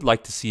would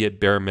like to see at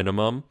bare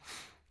minimum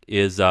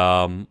is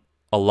a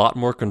lot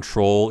more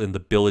control in the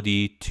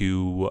ability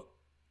to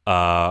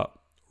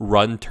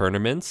run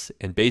tournaments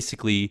and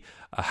basically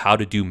how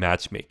to do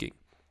matchmaking.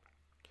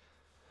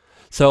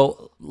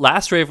 So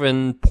Last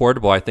Raven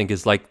Portable, I think,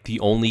 is like the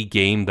only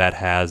game that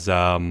has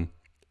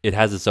it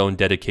has its own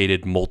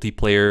dedicated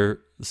multiplayer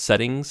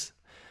settings.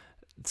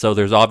 So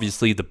there's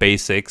obviously the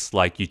basics,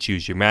 like you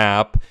choose your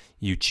map,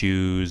 you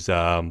choose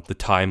the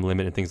time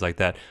limit and things like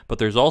that. But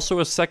there's also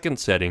a second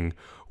setting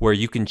where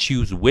you can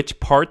choose which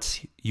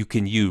parts you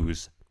can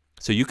use.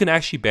 So you can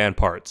actually ban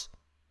parts.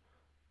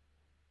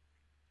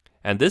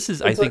 And this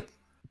is, I think,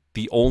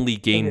 the only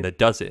game that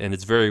does it. And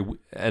it's very,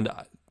 and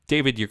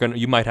David,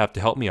 you might have to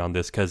help me on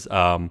this because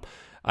I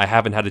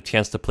haven't had a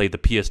chance to play the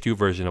PS2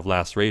 version of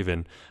Last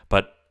Raven,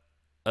 but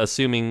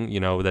assuming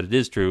that it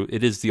is true,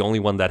 it is the only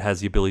one that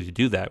has the ability to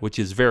do that, which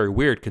is very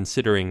weird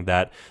considering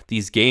that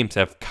these games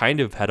have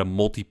kind of had a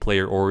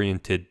multiplayer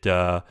oriented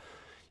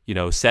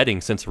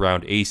setting since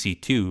around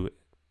AC2,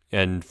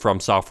 and From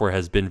Software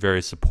has been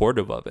very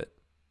supportive of it.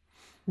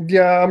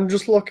 Yeah, I'm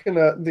just looking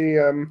at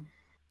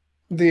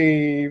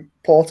the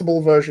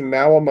portable version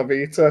now on my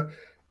Vita,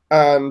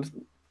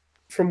 and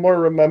from what I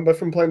remember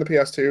from playing the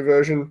PS2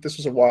 version, this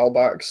was a while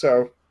back,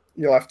 so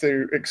you'll have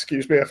to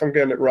excuse me if I'm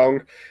getting it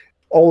wrong.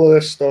 All of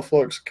this stuff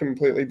looks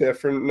completely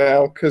different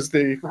now because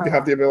they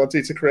have the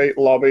ability to create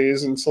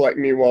lobbies and select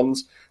new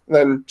ones, and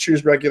then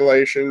choose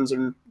regulations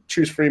and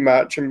choose free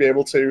match and be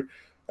able to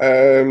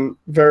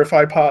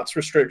verify parts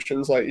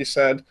restrictions, like you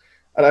said.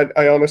 And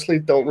I honestly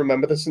don't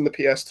remember this in the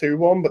PS2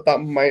 one, but that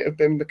might have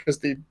been because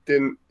they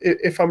didn't.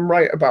 If I'm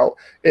right about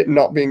it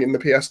not being in the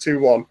PS2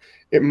 one,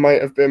 it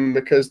might have been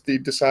because they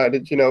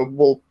decided,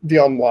 well, the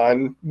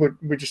online,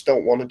 we just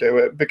don't want to do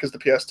it because the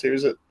PS2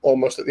 is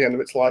almost at the end of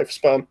its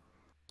lifespan.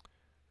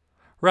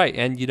 Right,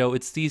 and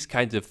it's these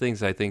kinds of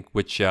things I think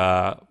which,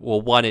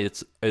 one,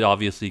 it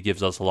obviously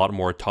gives us a lot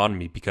more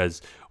autonomy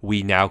because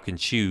we now can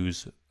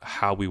choose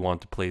how we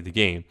want to play the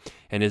game,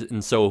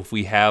 and so if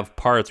we have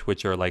parts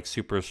which are like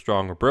super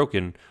strong or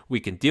broken, we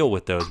can deal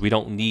with those. We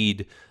don't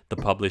need the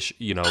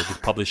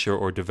publisher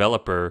or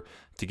developer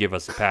to give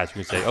us a patch.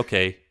 We can say,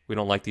 okay, we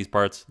don't like these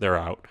parts, they're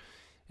out.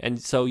 And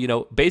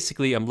so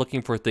basically, I'm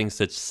looking for things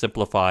that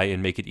simplify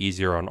and make it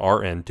easier on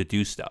our end to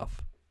do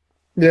stuff.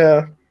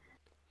 Yeah.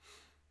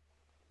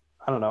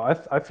 I don't know.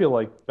 I feel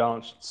like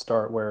balance should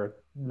start where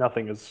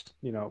nothing is,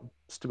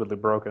 stupidly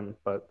broken.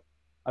 But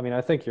I mean,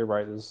 I think you're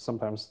right. Is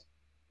sometimes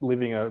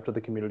leaving it up to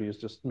the community is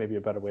just maybe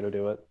a better way to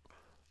do it.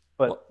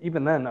 But Well,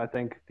 even then, I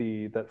think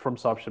that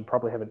FromSoft should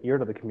probably have an ear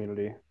to the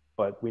community.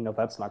 But we know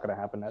that's not going to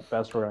happen. At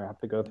best, we're going to have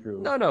to go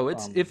through no,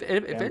 it's if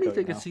fan code,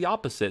 anything, it's the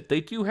opposite.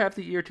 They do have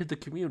the ear to the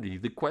community.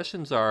 The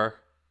questions are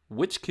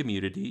which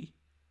community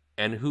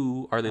and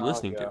who are they Oh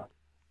listening yeah. to?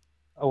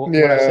 Oh,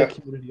 when I say Yeah,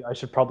 community, I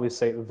should probably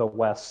say the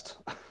West.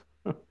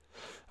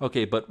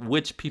 Okay, but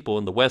which people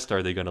in the West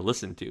are they going to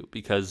listen to?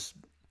 Because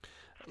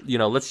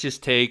let's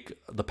just take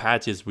the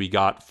patches we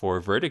got for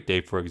Verdict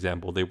Day, for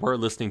example. They were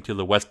listening to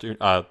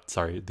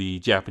the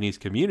Japanese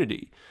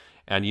community,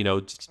 and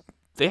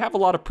they have a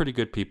lot of pretty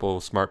good people,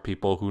 smart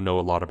people who know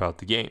a lot about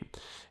the game,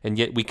 and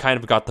yet we kind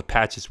of got the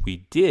patches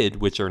we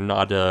did, which are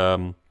not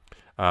the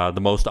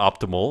most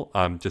optimal.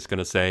 I'm just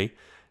gonna say.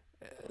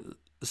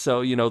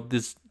 So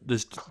this.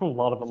 A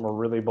lot of them are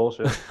really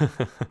bullshit.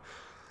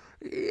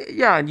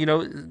 Yeah,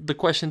 and the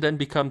question then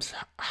becomes,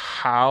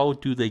 how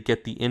do they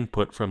get the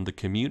input from the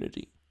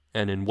community,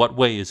 and in what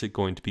way is it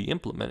going to be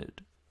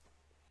implemented?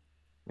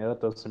 Yeah,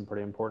 that does seem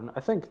pretty important.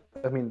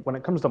 I mean, when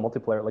it comes to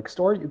multiplayer, like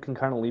story, you can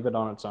kind of leave it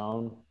on its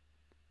own,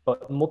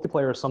 but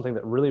multiplayer is something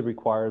that really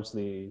requires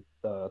the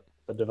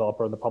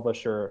developer, the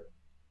publisher,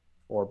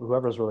 or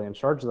whoever's really in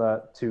charge of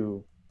that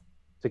to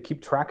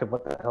keep track of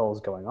what the hell is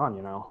going on,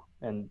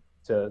 and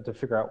to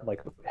figure out like,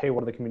 hey,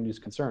 what are the community's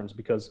concerns?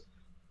 Because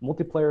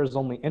multiplayer is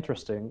only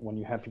interesting when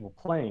you have people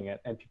playing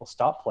it, and people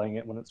stop playing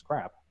it when it's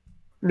crap.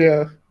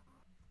 yeah.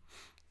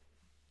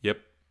 Yep.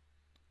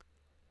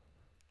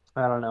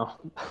 I don't know.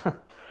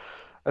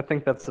 I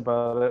think that's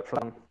about it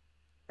from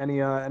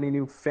any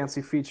new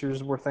fancy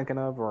features we're thinking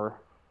of,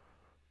 or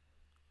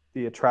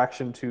the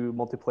attraction to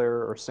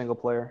multiplayer or single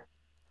player.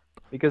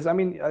 Because I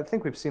mean, I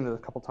think we've seen it a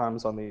couple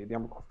times on the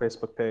Armored Core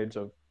Facebook page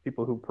of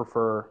people who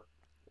prefer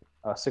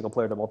single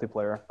player to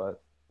multiplayer,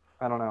 but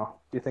I don't know.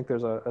 Do you think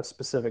there's a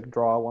specific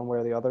draw one way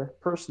or the other?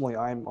 Personally,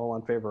 I'm all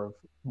in favor of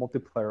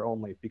multiplayer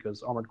only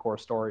because Armored Core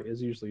story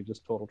is usually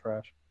just total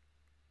trash.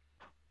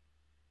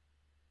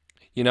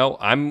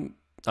 I'm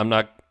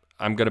not.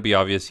 I'm gonna be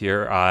obvious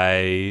here.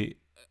 I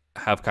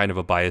have kind of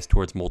a bias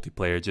towards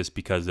multiplayer just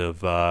because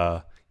of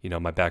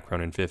my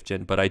background in fifth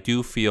gen, but I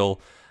do feel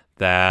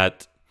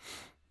that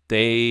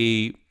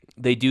they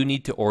do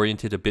need to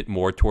orient it a bit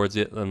more towards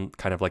it, and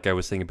kind of like I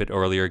was saying a bit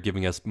earlier,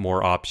 giving us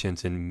more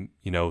options and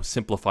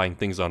simplifying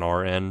things on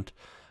our end.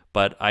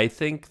 But I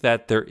think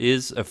that there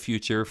is a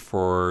future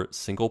for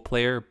single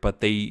player, but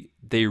they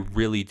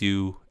really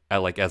do,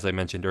 like as I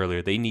mentioned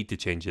earlier, they need to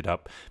change it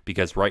up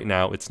because right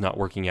now it's not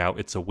working out.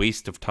 It's a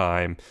waste of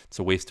time. It's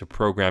a waste of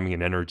programming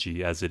and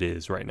energy as it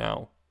is right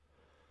now.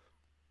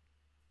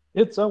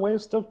 It's a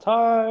waste of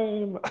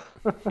time.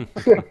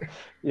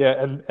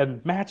 Yeah,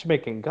 and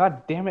matchmaking.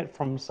 God damn it,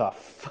 FromSoft.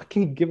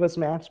 Fucking give us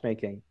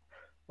matchmaking.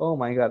 Oh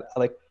my god.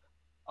 Like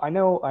I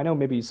know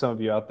maybe some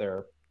of you out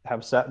there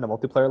have sat in a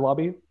multiplayer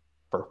lobby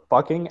for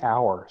fucking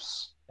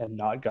hours and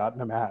not gotten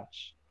a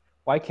match.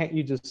 Why can't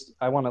you just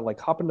I want to like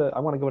I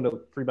want to go into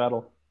free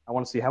battle. I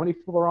want to see how many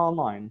people are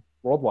online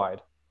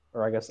worldwide,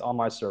 or I guess on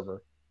my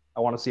server.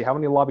 I want to see how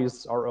many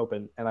lobbies are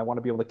open, and I want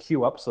to be able to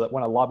queue up so that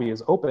when a lobby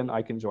is open,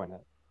 I can join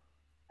it.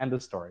 End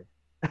of story.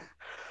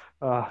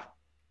 uh,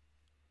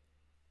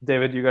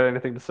 David, you got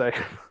anything to say?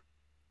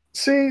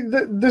 See,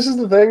 this is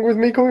the thing with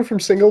me coming from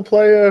single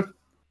player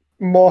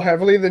more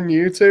heavily than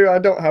you two. I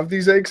don't have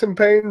these aches and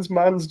pains.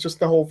 Mine's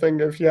just the whole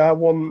thing of I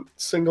want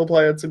single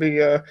player to be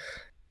a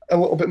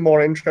little bit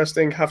more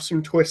interesting, have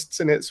some twists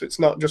in it, so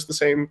it's not just the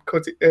same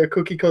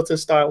cookie cutter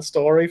style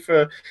story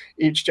for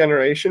each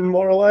generation,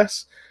 more or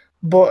less.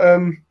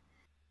 But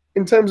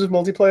in terms of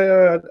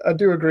multiplayer, I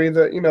do agree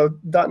that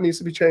that needs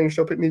to be changed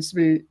up. It needs to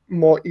be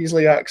more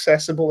easily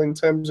accessible in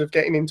terms of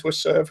getting into a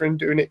server and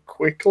doing it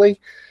quickly,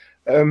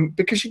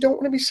 because you don't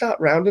want to be sat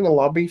around in a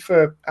lobby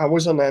for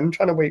hours on end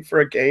trying to wait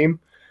for a game.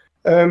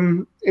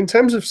 In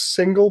terms of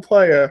single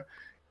player,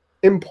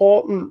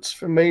 importance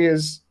for me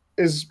is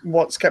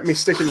what's kept me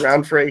sticking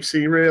around for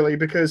AC, really,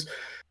 because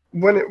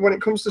when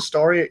it comes to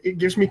story, it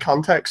gives me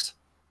context.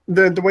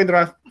 The way that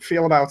I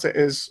feel about it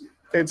is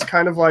it's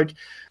kind of like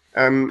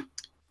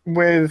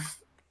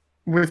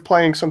with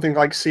playing something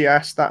like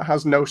CS that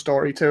has no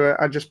story to it.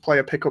 I just play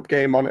a pickup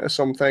game on it or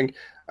something,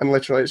 and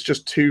literally it's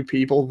just two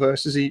people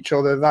versus each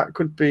other. That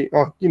could be,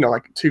 or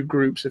like two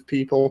groups of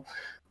people.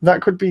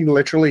 That could be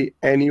literally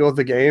any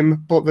other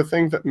game, but the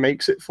thing that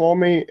makes it for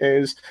me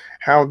is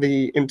how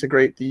they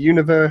integrate the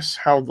universe,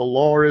 how the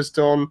lore is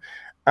done,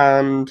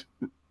 and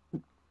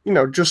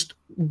just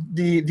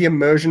the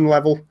immersion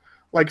level.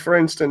 Like for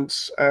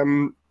instance,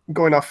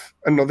 going off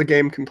another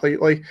game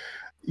completely,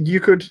 you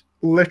could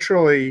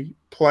literally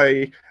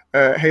play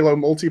Halo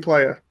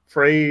multiplayer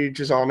for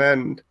ages on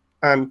end.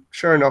 And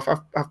sure enough,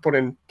 I've put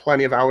in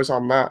plenty of hours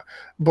on that.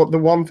 But the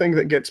one thing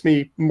that gets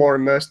me more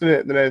immersed in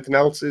it than anything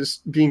else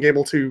is being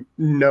able to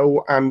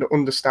know and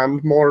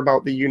understand more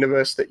about the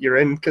universe that you're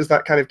in, because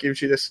that kind of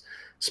gives you this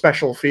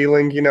special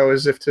feeling,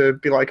 as if to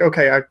be like,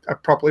 okay, I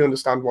properly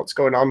understand what's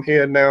going on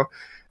here now.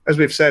 As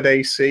we've said,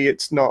 AC,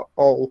 it's not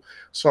all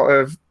sort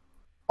of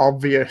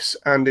obvious,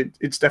 and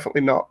it's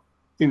definitely not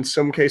in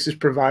some cases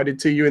provided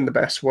to you in the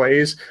best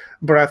ways.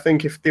 But I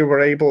think if they were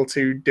able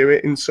to do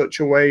it in such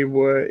a way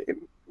where,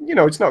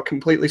 it's not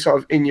completely sort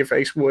of in your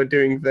face, we're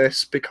doing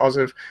this because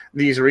of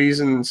these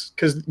reasons,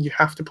 because you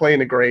have to play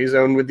in a gray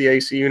zone with the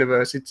AC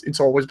universe. It's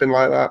always been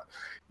like that.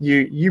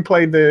 You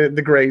play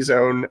the gray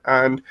zone,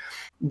 and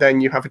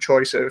then you have a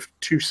choice of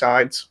two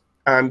sides,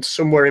 and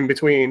somewhere in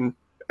between,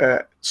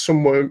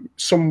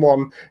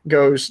 someone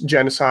goes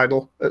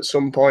genocidal at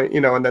some point,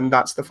 and then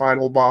that's the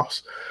final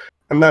boss,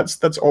 and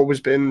that's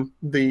always been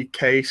the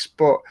case.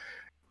 But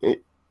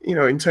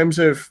in terms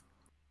of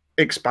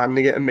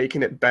expanding it and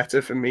making it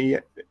better for me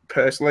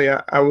personally,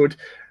 I would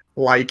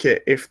like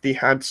it if they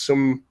had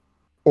some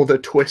other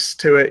twist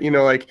to it,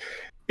 like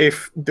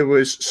if there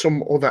was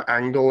some other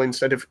angle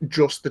instead of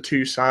just the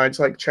two sides,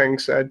 like Cheng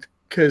said.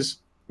 Because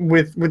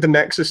with the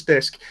Nexus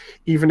disc,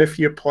 even if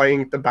you're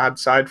playing the bad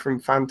side from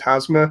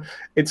Phantasma,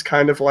 it's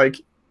kind of like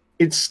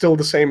it's still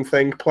the same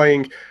thing,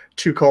 playing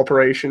two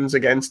corporations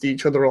against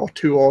each other, or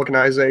two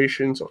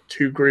organizations, or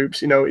two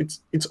groups.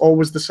 It's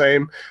always the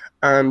same.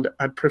 And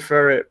I'd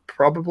prefer it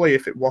probably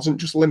if it wasn't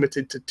just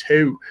limited to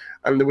two,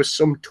 and there was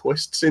some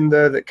twists in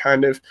there that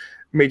kind of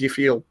made you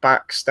feel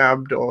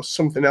backstabbed or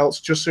something else,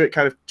 just so it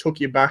kind of took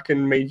you back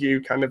and made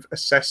you kind of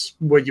assess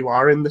where you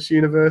are in this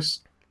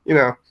universe.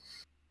 I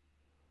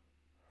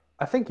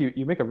think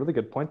you make a really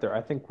good point there.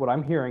 I think what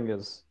I'm hearing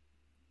is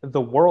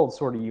the world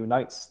sort of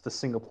unites the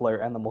single player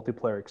and the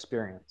multiplayer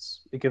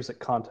experience. It gives it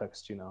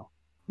context.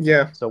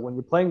 Yeah. So when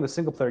you're playing the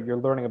single player, you're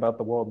learning about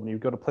the world. When you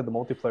go to play the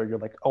multiplayer, you're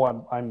like,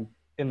 oh, I'm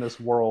in this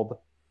world,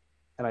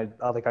 and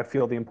I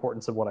feel the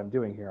importance of what I'm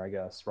doing here, I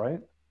guess,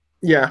 right?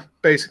 Yeah,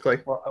 basically.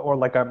 Or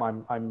like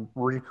I'm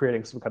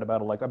recreating some kind of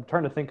battle. Like I'm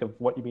trying to think of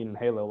what you mean in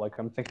Halo. Like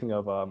I'm thinking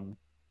of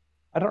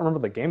I don't remember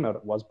the game mode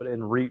it was, but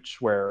in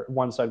Reach, where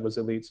one side was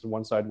elites and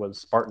one side was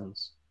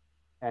Spartans,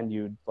 and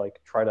you'd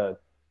like try to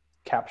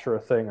capture a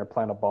thing or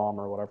plant a bomb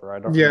or whatever. I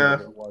don't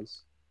remember what it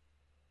was.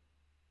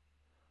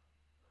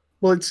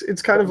 Well,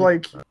 it's kind of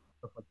like stuff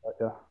like that,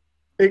 yeah.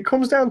 It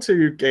comes down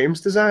to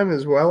games design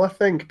as well, I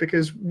think,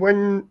 because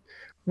when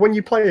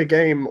you play a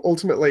game,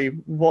 ultimately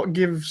what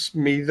gives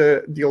me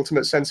the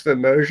ultimate sense of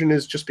immersion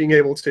is just being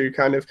able to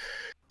kind of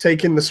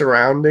take in the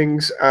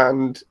surroundings,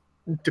 and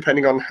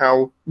depending on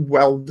how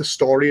well the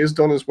story is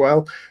done as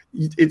well,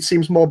 it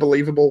seems more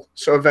believable.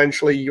 So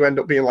eventually you end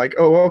up being like,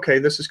 oh, okay,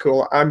 this is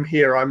cool. I'm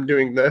here, I'm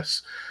doing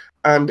this.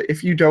 And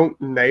if you don't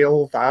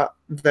nail that,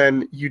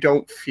 then you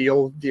don't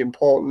feel the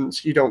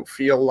importance. You don't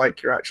feel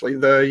like you're actually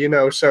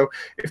there. So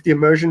if the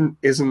immersion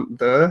isn't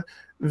there,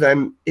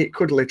 then it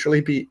could literally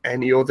be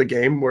any other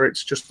game where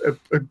it's just a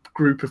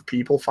group of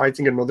people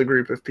fighting another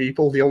group of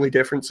people. The only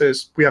difference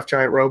is we have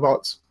giant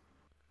robots.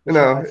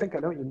 Yeah, I think I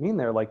know what you mean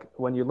there. Like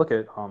when you look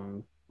at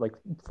like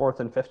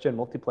 4th and 5th gen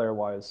multiplayer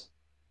wise,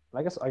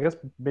 I guess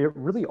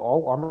really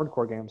all Armored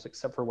Core games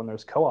except for when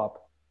there's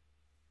co-op.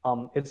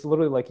 It's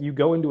literally like you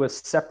go into a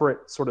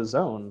separate sort of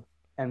zone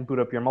and boot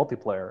up your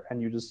multiplayer,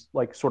 and you just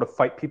like sort of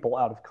fight people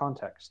out of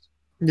context.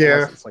 Yeah,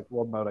 unless it's like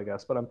world mode, I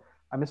guess. But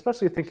I'm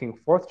especially thinking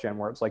 4th gen,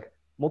 where it's like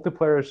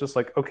multiplayer is just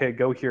like, okay,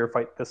 go here,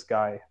 fight this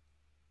guy.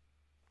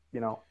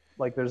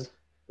 Like there's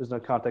no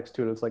context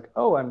to it. It's like,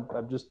 oh, I'm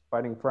just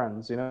fighting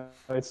friends.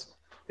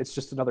 It's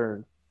just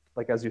another,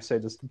 like as you say,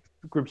 just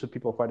groups of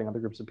people fighting other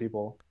groups of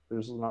people.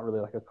 There's not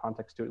really like a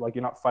context to it. Like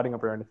you're not fighting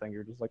over anything.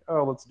 You're just like,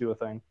 oh, let's do a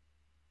thing.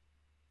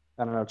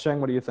 I don't know, Cheng,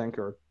 what do you think?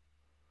 Or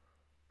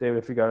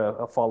David, if you got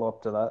a follow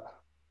up to that.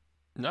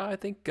 No, I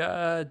think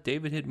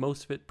David hit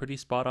most of it pretty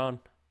spot on.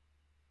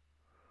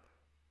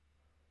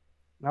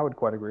 I would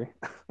quite agree.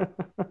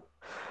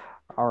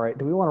 All right,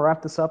 do we want to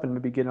wrap this up and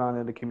maybe get on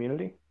into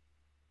community?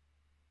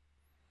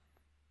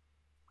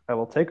 I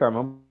will take our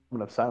moment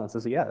of silence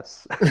as a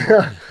yes.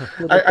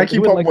 I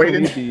keep on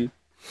waiting.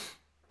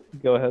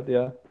 Go ahead,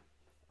 yeah.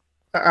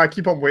 I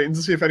keep on waiting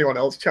to see if anyone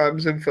else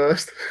chimes in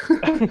first.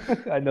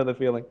 I know the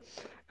feeling.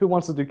 Who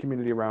wants to do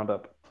community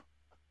roundup?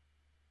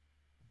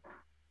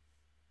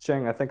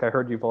 Cheng, I think I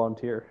heard you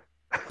volunteer.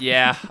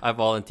 Yeah, I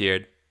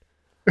volunteered.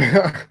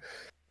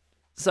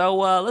 So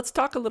let's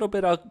talk a little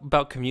bit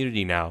about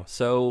community now.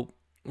 So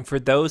for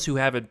those who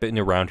haven't been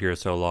around here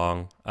so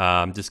long,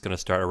 I'm just going to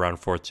start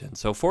around 4th gen.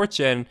 So 4th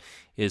gen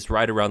is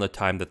right around the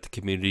time that the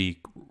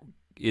community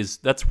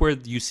that's where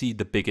you see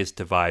the biggest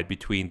divide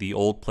between the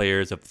old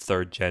players of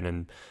 3rd gen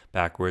and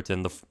backwards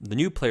and the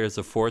new players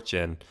of 4th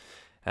gen.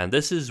 And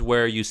this is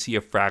where you see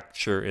a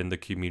fracture in the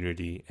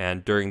community.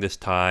 And during this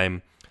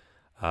time,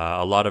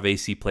 a lot of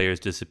AC players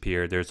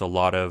disappear. There's a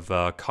lot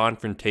of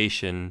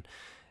confrontation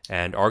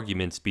and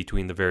arguments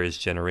between the various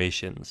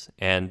generations.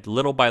 And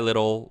little by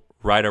little,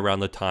 right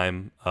around the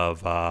time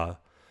of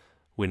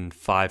when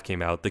 5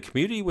 came out, the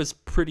community was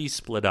pretty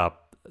split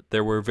up.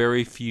 There were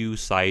very few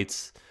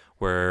sites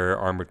where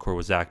Armored Core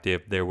was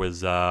active. There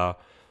was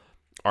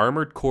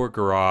Armored Core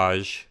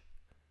Garage.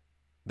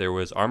 There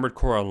was Armored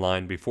Core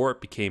Online before it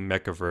became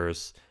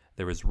Mechaverse.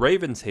 There was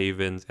Raven's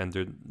Havens, and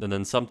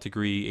then some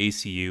degree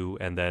ACU,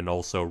 and then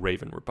also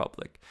Raven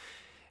Republic.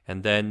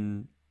 And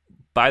then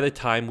by the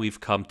time we've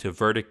come to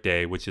Verdict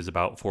Day, which is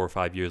about 4 or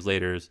 5 years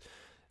later,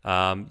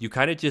 You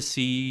kind of just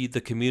see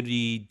the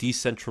community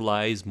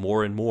decentralize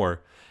more and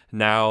more.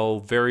 Now,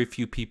 very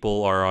few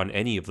people are on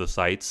any of the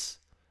sites.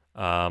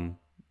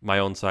 My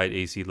own site,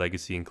 AC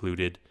Legacy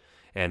included,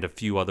 and a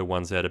few other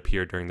ones that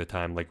appeared during the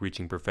time, like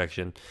Reaching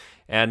Perfection.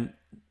 And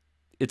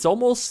it's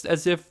almost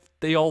as if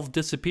they all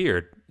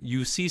disappeared.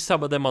 You see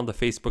some of them on the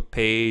Facebook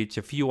page,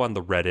 a few on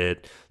the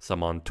Reddit,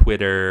 some on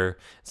Twitter,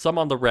 some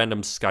on the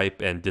random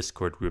Skype and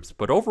Discord groups.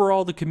 But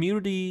overall, the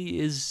community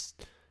is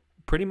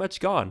pretty much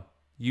gone.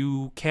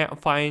 You can't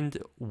find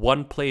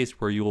one place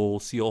where you'll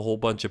see a whole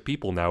bunch of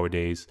people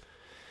nowadays.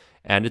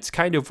 And it's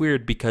kind of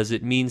weird because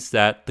it means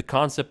that the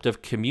concept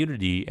of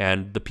community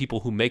and the people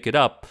who make it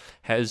up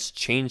has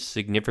changed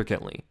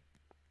significantly.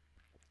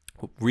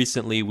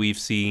 Recently, we've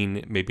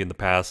seen, maybe in the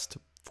past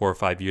 4 or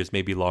 5 years,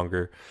 maybe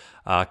longer,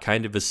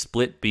 kind of a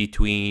split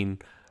between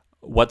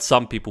what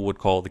some people would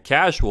call the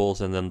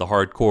casuals and then the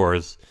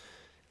hardcores.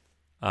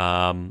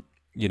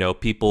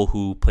 People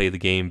who play the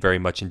game very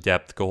much in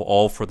depth, go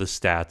all for the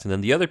stats. And then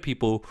the other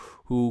people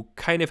who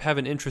kind of have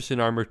an interest in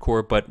Armored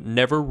Core, but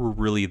never were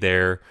really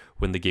there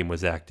when the game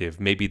was active.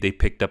 Maybe they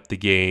picked up the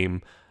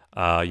game,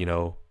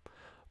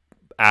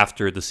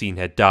 after the scene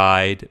had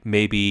died.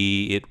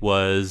 Maybe it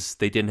was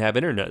they didn't have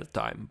internet at the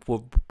time.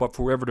 But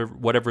for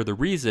whatever the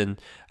reason,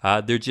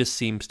 there just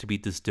seems to be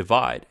this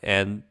divide.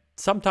 And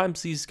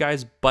sometimes these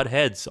guys butt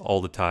heads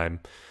all the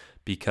time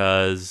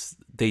because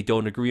they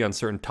don't agree on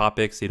certain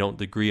topics. They don't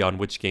agree on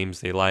which games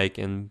they like.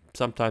 And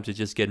sometimes they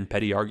just get in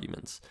petty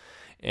arguments.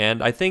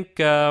 And I think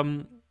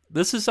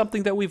this is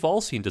something that we've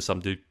all seen to some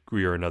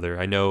degree or another.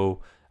 I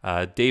know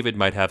David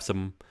might have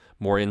some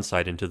more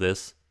insight into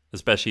this,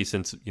 especially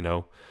since,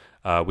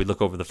 we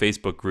look over the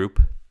Facebook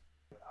group.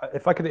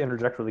 If I could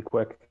interject really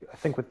quick, I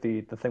think with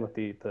the thing with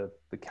the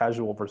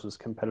casual versus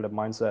competitive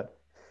mindset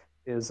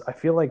is I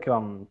feel like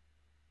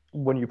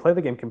when you play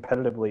the game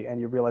competitively and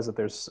you realize that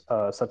there's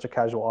such a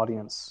casual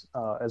audience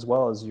as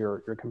well as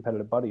your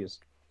competitive buddies,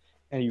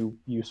 and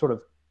you sort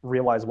of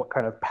realize what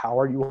kind of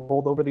power you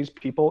hold over these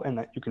people and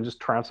that you can just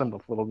trounce them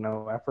with little to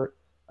no effort,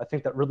 I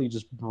think that really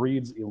just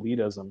breeds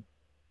elitism.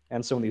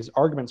 And so in these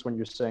arguments, when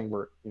you're saying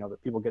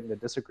that people get into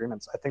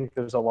disagreements, I think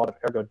there's a lot of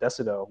ergo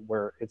decido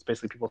where it's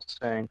basically people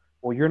saying,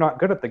 well, you're not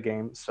good at the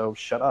game, so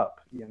shut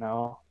up,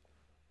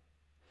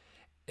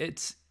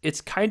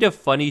 It's kind of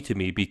funny to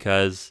me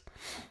because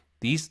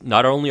these,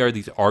 not only are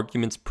these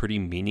arguments pretty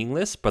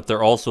meaningless, but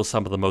they're also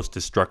some of the most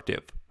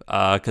destructive.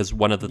 Because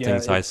one of the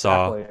things I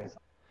saw...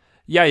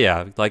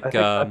 Yeah.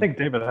 I think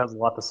David has a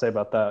lot to say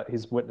about that.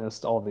 He's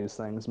witnessed all these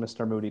things,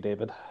 Mr. Moody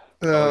David.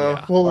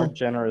 Well, our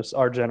generous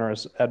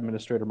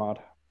administrator mod.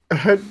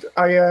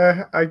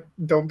 I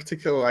don't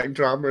particularly like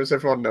drama, as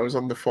everyone knows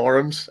on the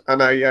forums,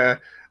 and I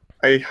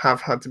have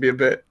had to be a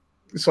bit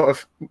sort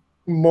of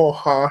more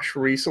harsh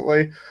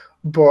recently.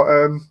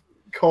 But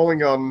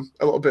calling on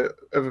a little bit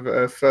of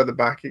a further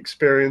back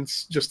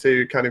experience, just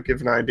to kind of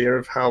give an idea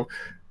of how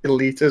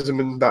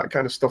elitism and that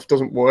kind of stuff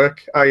doesn't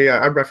work.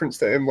 I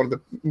referenced it in one of the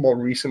more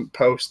recent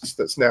posts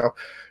that's now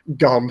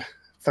gone,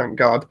 thank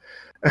God.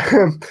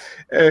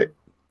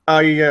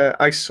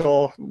 I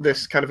saw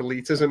this kind of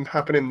elitism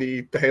happen in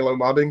the Halo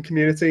modding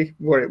community,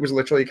 where it was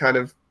literally kind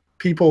of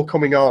people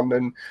coming on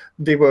and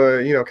they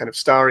were, kind of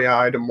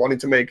starry-eyed and wanting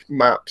to make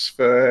maps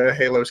for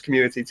Halo's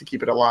community to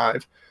keep it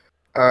alive.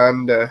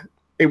 And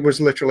it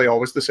was literally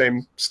always the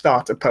same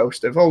starter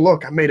post of, oh,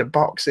 look, I made a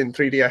box in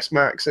 3ds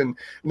Max and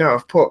now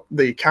I've put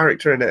the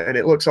character in it and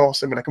it looks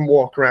awesome and I can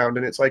walk around.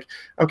 And it's like,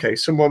 okay,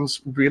 someone's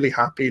really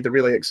happy, they're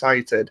really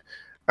excited.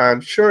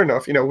 And sure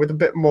enough, with a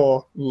bit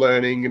more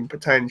learning and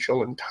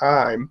potential and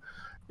time,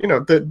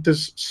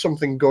 there's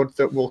something good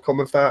that will come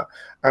of that.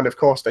 And of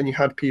course, then you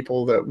had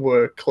people that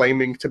were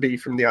claiming to be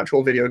from the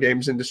actual video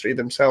games industry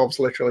themselves,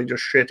 literally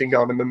just shitting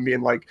on them and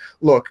being like,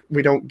 look,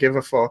 we don't give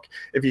a fuck.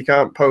 If you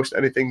can't post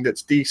anything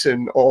that's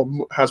decent or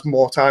has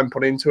more time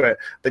put into it,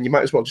 then you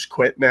might as well just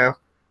quit now.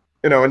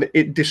 And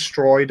it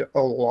destroyed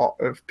a lot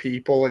of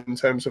people in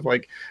terms of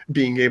like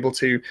being able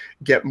to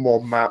get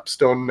more maps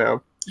done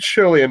now.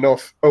 Surely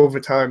enough, over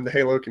time, the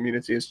Halo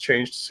community has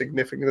changed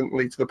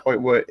significantly to the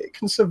point where it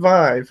can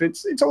survive.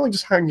 It's only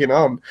just hanging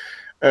on.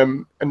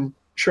 And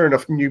sure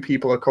enough, new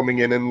people are coming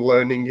in and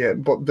learning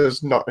it, but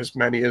there's not as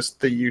many as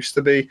there used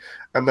to be.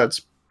 And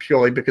that's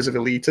purely because of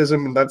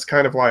elitism. And that's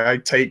kind of why I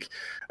take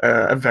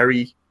a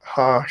very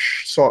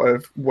harsh sort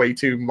of way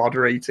to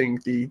moderating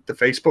the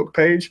Facebook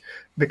page,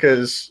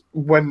 because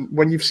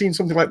when you've seen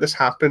something like this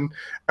happen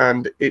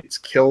and it's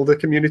killed a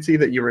community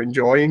that you're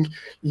enjoying,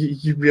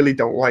 you really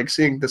don't like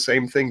seeing the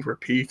same thing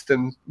repeat.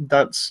 And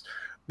that's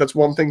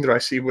one thing that I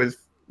see with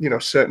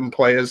certain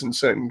players and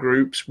certain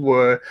groups,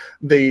 where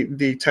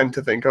they tend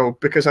to think, oh,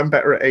 because I'm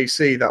better at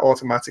AC, that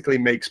automatically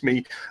makes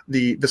me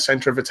the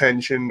center of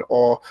attention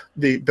or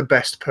the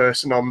best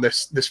person on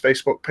this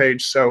Facebook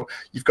page. So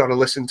you've got to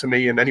listen to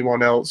me, and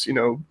anyone else,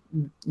 you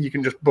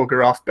can just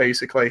bugger off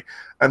basically.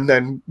 And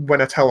then when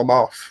I tell them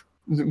off,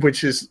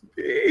 which is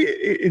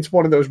it's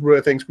one of those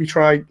rare things. We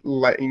try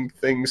letting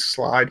things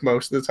slide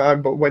most of the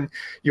time, but when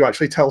you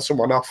actually tell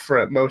someone off for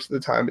it most of the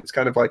time, it's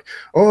kind of like,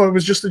 oh, it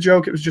was just a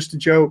joke, it was just a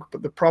joke.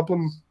 But the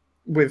problem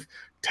with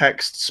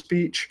text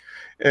speech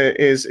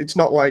is it's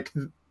not like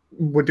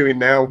we're doing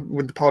now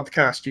with the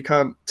podcast. You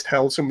can't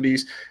tell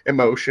somebody's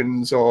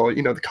emotions or,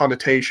 you know, the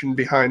connotation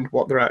behind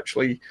what they're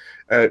actually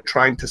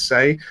trying to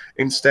say.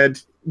 Instead,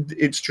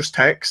 it's just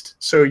text,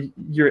 so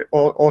you're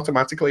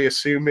automatically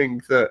assuming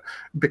that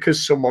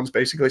because someone's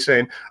basically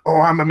saying,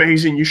 oh, I'm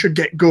amazing, you should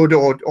get good,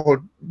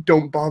 or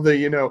don't bother,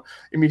 you know,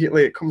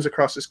 immediately it comes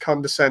across as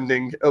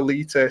condescending,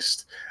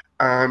 elitist,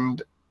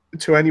 and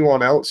to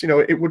anyone else, you know,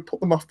 it would put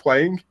them off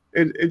playing.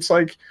 It's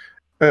like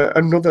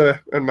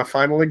another, and my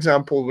final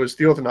example was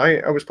the other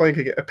night. I was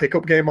playing a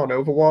pickup game on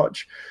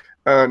Overwatch,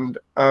 and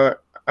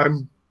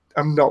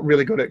I'm not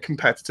really good at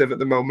competitive at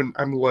the moment.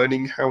 I'm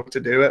learning how to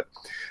do it,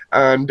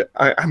 and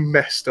I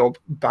messed up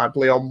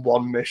badly on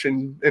one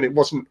mission, and it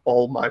wasn't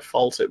all my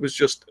fault. It was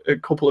just a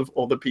couple of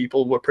other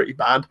people were pretty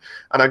bad,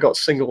 and I got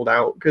singled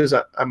out because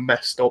I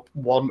messed up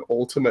one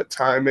ultimate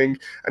timing,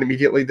 and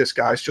immediately this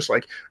guy's just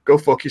like, go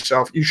fuck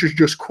yourself. You should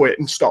just quit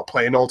and stop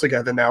playing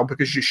altogether now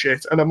because you're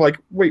shit. And I'm like,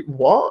 wait,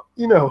 what?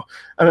 You know,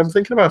 and I'm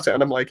thinking about it,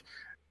 and I'm like,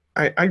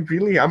 I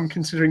really am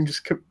considering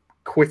just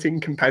quitting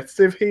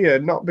competitive here,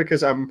 not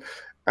because I'm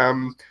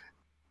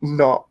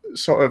not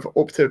sort of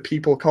up to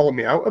people calling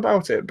me out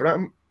about it, but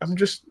I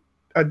just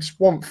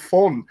want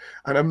fun,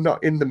 and I'm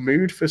not in the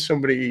mood for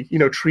somebody, you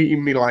know,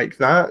 treating me like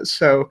that.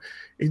 So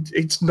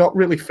it's not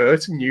really fair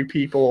to new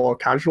people or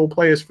casual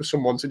players for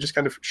someone to just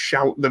kind of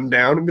shout them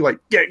down and be like,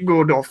 get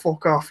good or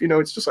fuck off. You know,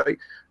 it's just like,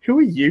 who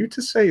are you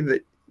to say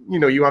that, you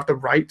know, you have the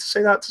right to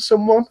say that to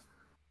someone?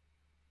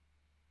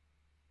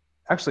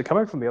 Actually,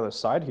 coming from the other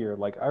side here,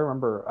 like I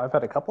remember I've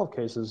had a couple of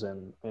cases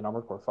in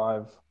Armored Core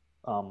 5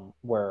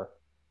 where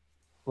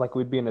like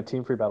we'd be in a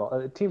team free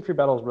battle. Team free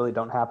battles really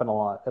don't happen a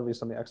lot, at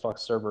least on the Xbox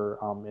server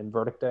in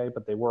Verdict Day,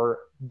 but they were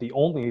the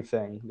only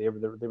thing. They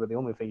were the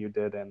only thing you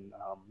did in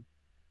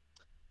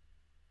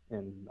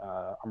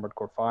Armored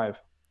Core 5.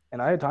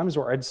 And I had times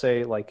where I'd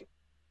say like,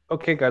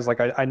 okay, guys, like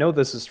I know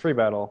this is free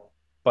battle,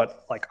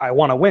 but like I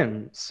want to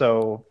win,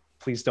 so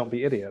please don't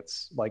be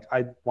idiots. Like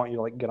I want you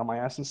to like get on my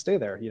ass and stay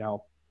there. You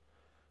know,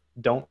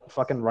 don't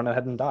fucking run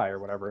ahead and die or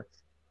whatever.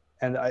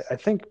 And I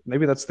think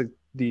maybe that's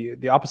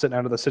the opposite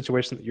end of the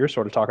situation that you're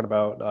sort of talking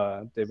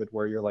about, David,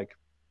 where you're like,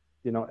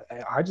 you know,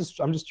 I'm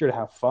just here to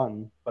have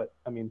fun. But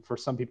I mean, for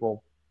some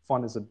people,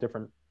 fun is a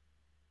different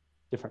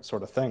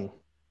sort of thing.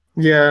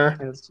 Yeah.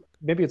 And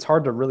maybe it's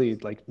hard to really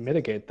like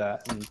mitigate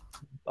that and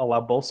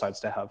allow both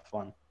sides to have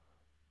fun.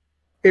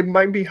 It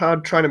might be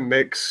hard trying to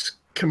mix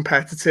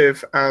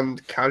competitive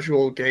and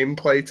casual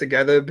gameplay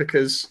together,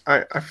 because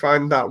I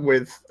find that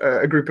with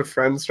a group of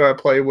friends that I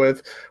play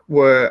with,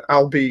 where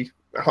I'll be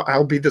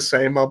the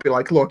same. I'll be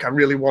like, look, I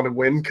really want to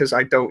win because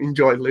I don't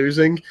enjoy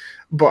losing,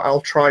 but I'll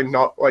try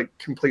not like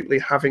completely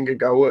having a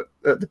go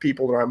at the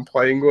people that I'm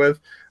playing with.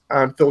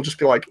 And they'll just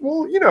be like,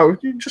 well, you know,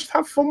 you just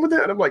have fun with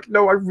it. And I'm like,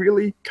 no, I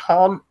really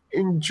can't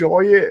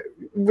enjoy it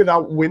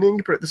without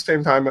winning. But at the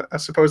same time, I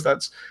suppose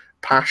that's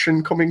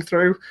passion coming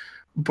through.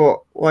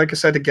 But like I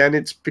said, again,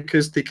 it's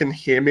because they can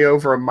hear me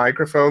over a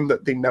microphone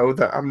that they know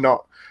that I'm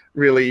not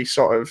really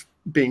sort of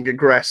being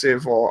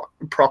aggressive or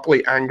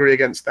properly angry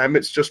against them.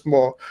 It's just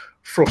more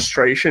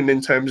frustration in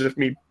terms of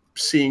me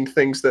seeing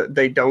things that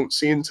they don't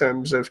see in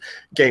terms of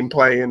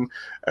gameplay and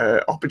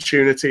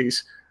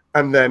opportunities.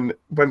 And then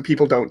when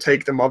people don't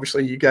take them,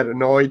 obviously you get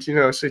annoyed, you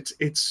know. So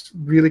it's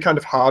really kind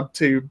of hard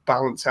to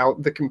balance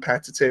out the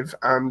competitive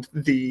and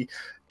the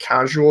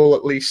casual,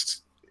 at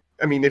least.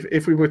 I mean,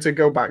 if we were to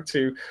go back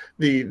to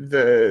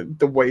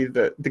the way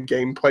that the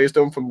gameplay is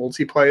done for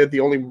multiplayer,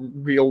 the only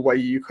real way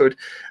you could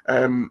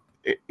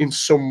in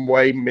some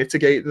way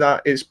mitigate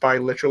that is by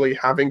literally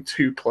having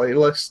two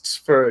playlists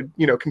for,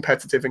 you know,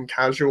 competitive and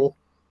casual.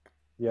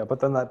 Yeah,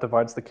 but then that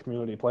divides the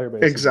community player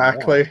base.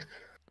 Exactly.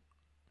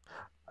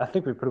 I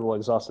think we pretty well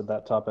exhausted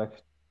that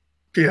topic.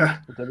 Yeah.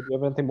 David, do you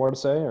have anything more to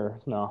say,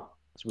 or no?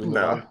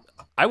 No.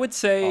 I would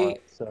say.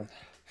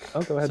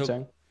 Go ahead,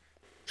 Chang.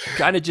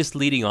 Kind of just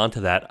leading on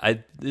to that,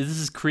 this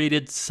has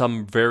created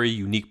some very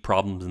unique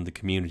problems in the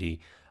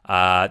community.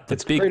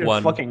 It's big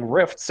one, fucking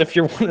rifts, if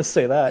you want to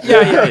say that.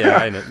 Yeah.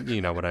 I know, you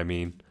know what I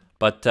mean.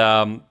 But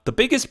the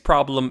biggest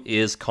problem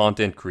is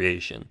content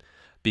creation,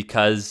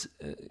 because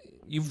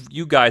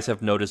you guys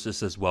have noticed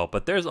this as well.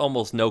 But there's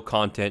almost no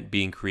content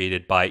being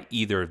created by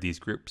either of these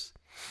groups,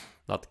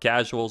 not the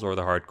casuals or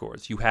the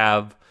hardcores. You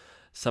have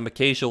some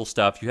occasional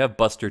stuff. You have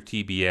Buster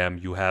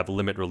TBM. You have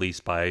Limit Release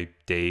by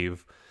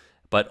Dave.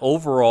 But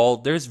overall,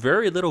 there's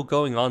very little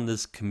going on in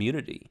this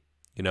community.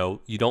 You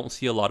know, you don't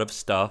see a lot of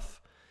stuff.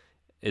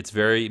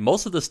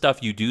 Most of the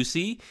stuff you do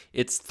see,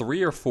 it's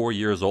 3 or 4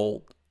 years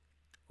old,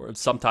 or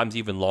sometimes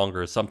even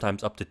longer,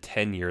 sometimes up to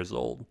 10 years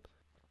old.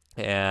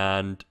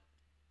 And,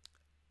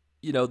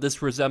 you know,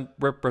 this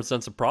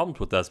represents a problem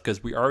with us,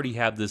 because we already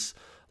have a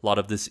lot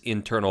of this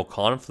internal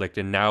conflict,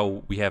 and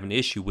now we have an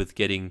issue with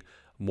getting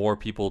more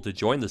people to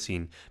join the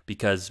scene,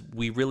 because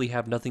we really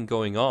have nothing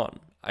going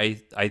on.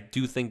 I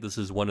do think this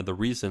is one of the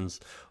reasons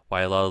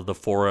why a lot of the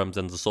forums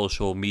and the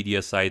social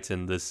media sites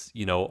and this,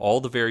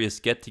 all the various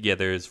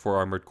get-togethers for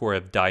Armored Core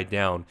have died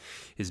down,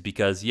 is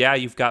because, yeah,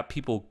 you've got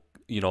people,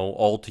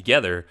 all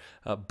together,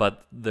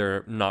 but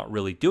they're not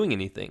really doing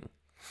anything.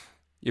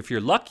 If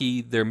you're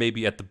lucky, they're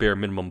maybe at the bare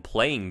minimum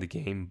playing the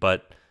game,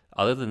 but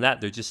other than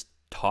that, they're just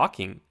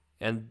talking.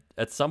 And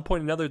at some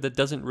point or another,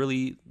 that's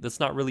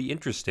not really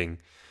interesting.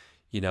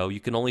 You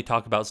can only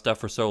talk about stuff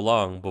for so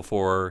long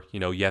before,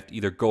 you have to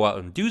either go out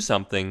and do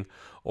something,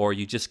 or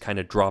you just kind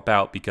of drop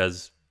out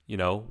because,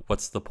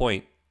 what's the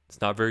point? It's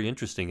not very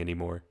interesting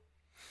anymore.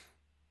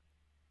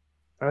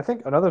 And I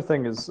think another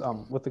thing is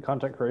with the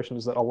content creation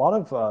is that a lot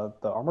of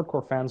the Armored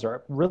Core fans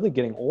are really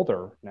getting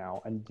older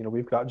now, and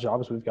we've got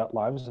jobs, we've got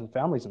lives and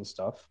families and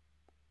stuff,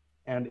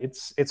 and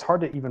it's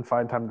hard to even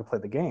find time to play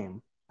the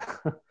game.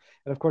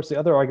 And of course, the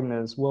other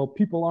argument is, well,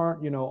 people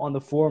aren't on the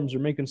forums or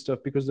making stuff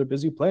because they're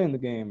busy playing the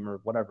game or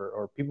whatever,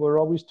 or people are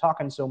always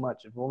talking so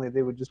much. If only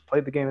they would just play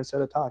the game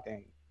instead of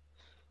talking.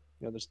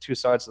 There's two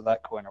sides to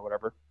that coin or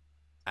whatever.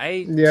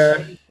 I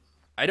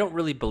don't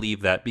really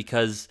believe that,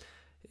 because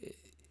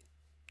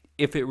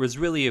if it was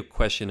really a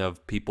question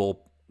of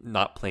people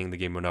not playing the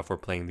game enough or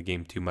playing the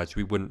game too much,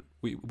 we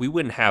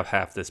wouldn't have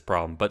half this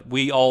problem. But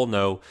we all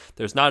know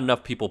there's not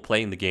enough people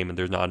playing the game, and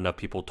there's not enough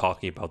people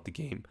talking about the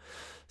game.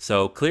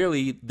 So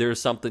clearly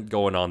there's something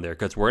going on there,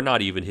 because we're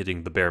not even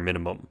hitting the bare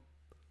minimum.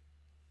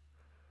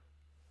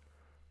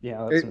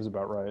 Yeah, that seems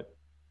about right.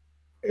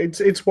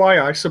 It's why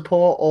I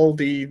support all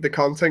the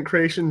content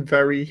creation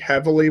very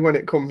heavily when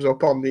it comes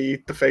up on the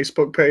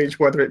Facebook page,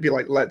 whether it be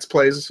like Let's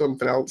Plays or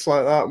something else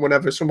like that.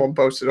 Whenever someone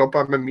posts it up,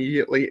 I'm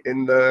immediately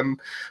in them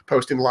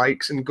posting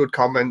likes and good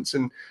comments,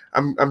 and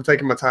I'm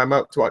taking my time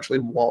out to actually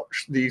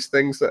watch these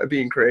things that are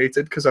being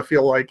created, because I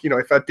feel like,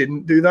 if I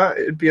didn't do that,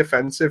 it'd be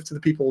offensive to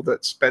the people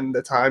that spend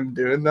the time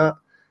doing that.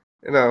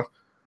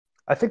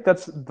 I think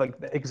that's like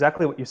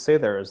exactly what you say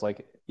there is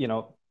like,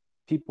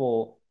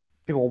 people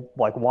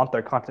like want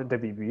their content to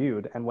be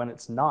viewed, and when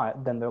it's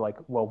not, then they're like,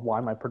 well, why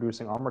am I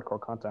producing Armored Core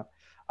content?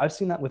 I've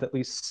seen that with at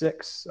least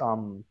six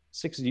Armored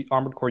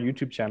Core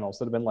YouTube channels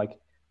that have been like,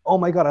 oh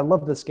my god, I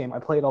love this game, I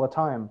play it all the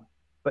time,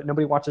 but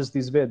nobody watches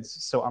these vids,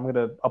 so I'm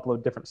gonna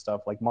upload different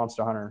stuff like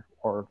Monster Hunter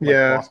or like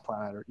Lost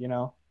Planet, or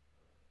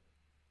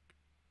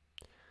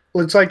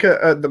Well, it's like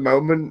at the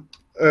moment,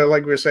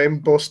 like we were saying,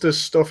 Buster's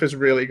stuff is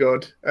really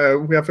good.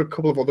 We have a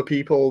couple of other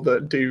people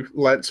that do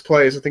Let's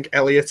Plays. I think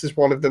Elliot is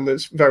one of them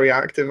that's very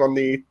active on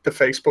the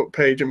Facebook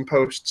page and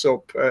posts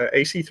up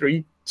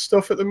AC3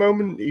 stuff at the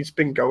moment. He's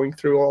been going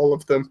through all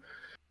of them.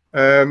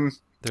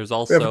 There's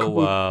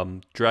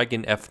also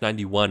Dragon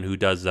F91, who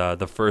does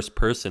the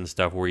first-person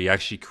stuff, where he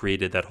actually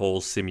created that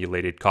whole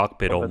simulated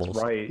cockpit almost.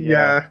 That's right.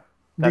 Yeah.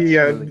 That's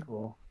really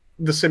cool.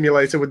 The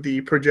simulator with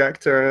the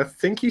projector, and I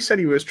think he said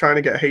he was trying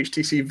to get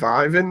HTC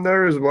Vive in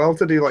there as well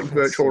to do like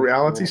virtual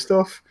reality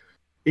stuff.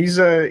 He's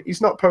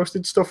not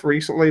posted stuff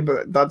recently,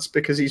 but that's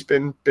because he's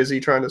been busy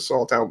trying to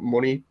sort out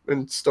money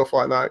and stuff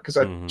like that, because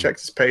I checked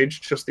his page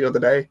just the other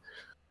day.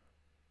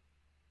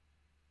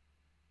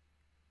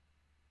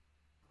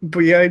 But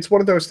yeah, it's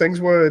one of those things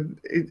where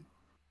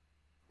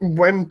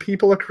when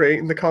people are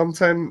creating the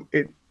content,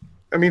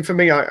 I mean, for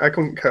me, I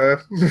couldn't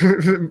care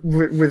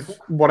with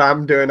what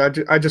I'm doing.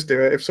 I just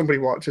do it. If somebody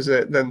watches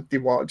it, then they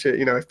watch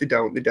it. If they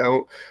don't, they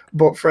don't.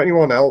 But for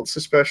anyone else,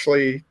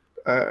 especially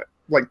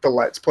like the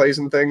Let's Plays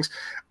and things,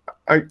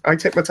 I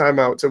take my time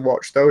out to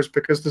watch those,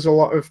 because there's a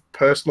lot of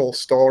personal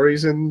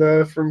stories in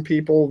there from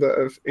people that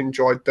have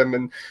enjoyed them.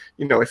 And,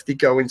 if they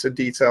go into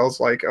details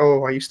like,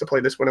 oh, I used to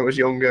play this when I was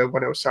younger,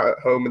 when I was sat at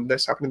home, and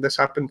this happened and this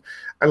happened.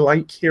 I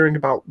like hearing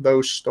about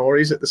those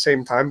stories at the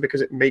same time,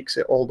 because it makes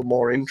it all the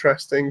more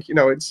interesting.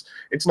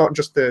 It's not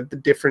just the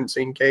difference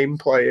in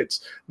gameplay,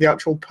 it's the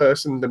actual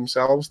person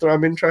themselves that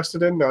I'm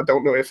interested in. I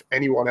don't know if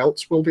anyone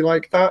else will be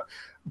like that,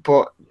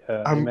 but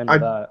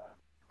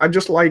I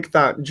just like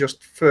that,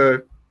 just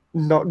for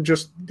not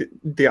just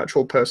the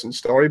actual person's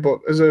story, but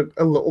as a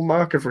little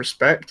mark of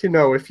respect.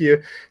 If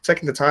you're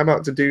taking the time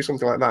out to do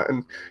something like that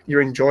and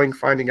you're enjoying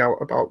finding out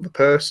about the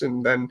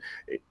person, then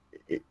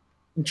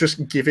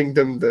just giving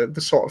them the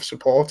sort of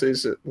support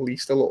is at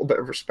least a little bit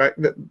of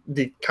respect that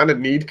they kind of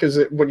need, because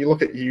when you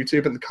look at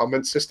YouTube and the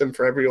comment system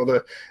for every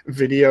other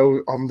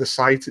video on the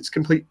site, it's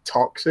complete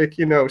toxic,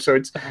 so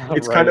it's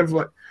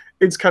right.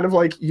 It's kind of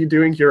like you're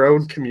doing your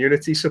own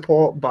community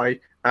support by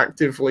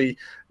actively,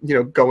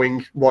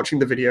 watching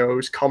the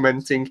videos,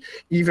 commenting,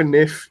 even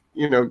if,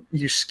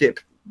 you skip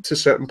to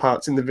certain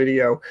parts in the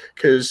video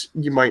because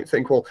you might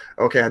think, well,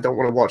 okay, I don't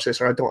want to watch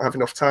this, or I don't have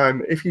enough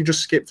time. If you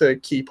just skip to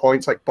key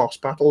points like boss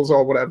battles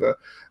or whatever,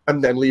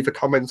 and then leave a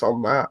comment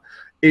on that,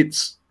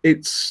 it's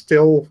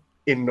still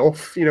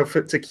enough,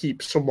 to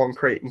keep someone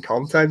creating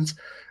content.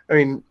 I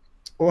mean,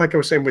 like I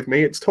was saying with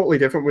me, it's totally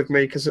different with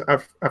me, because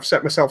I've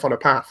set myself on a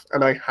path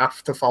and I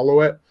have to follow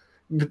it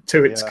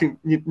to its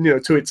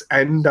to its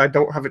end. I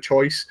don't have a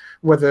choice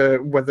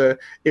whether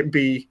it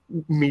be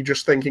me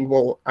just thinking,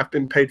 well, I've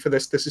been paid for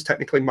this is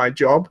technically my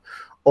job,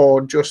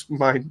 or just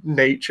my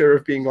nature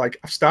of being like,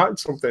 I've started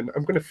something,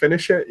 I'm going to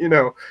finish it.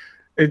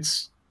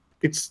 it's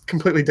it's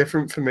completely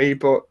different for me,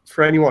 but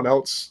for anyone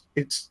else,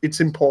 it's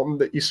important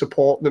that you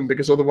support them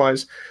because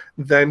otherwise,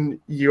 then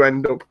you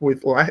end up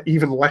with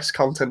even less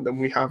content than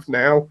we have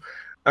now,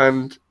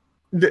 and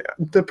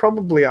there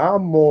probably are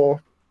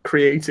more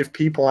creative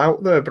people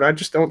out there, but I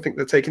just don't think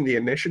they're taking the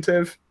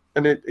initiative.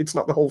 And it's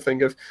not the whole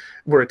thing of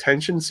we're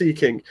attention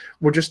seeking.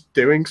 We're just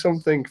doing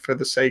something for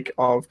the sake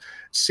of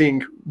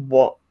seeing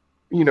what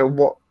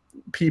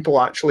people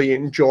actually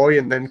enjoy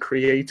and then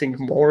creating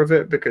more of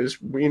it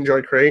because we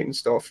enjoy creating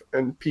stuff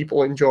and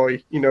people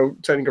enjoy,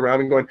 turning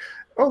around and going,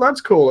 oh, that's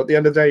cool. At the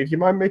end of the day, do you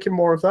mind making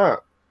more of that?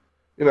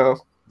 You know,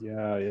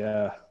 Yeah,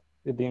 yeah.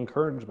 The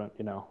encouragement,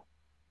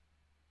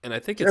 And I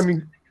think I it's.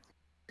 mean,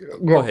 Go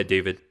well, ahead,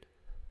 David.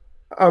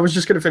 I was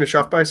just going to finish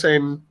off by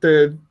saying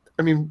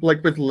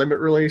like with Limit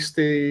Release,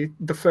 the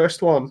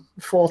first one,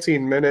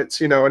 14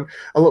 minutes, and I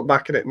look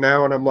back at it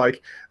now and I'm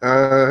like,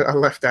 I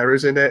left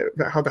errors in it.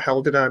 How the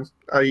hell did I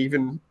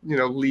even,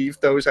 leave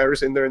those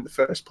errors in there in the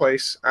first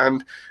place?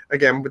 And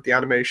again, with the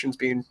animations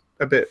being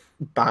a bit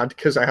bad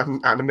because I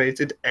haven't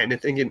animated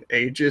anything in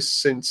ages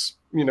since,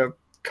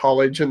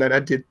 college, and then I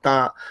did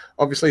that.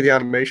 Obviously, the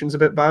animation's a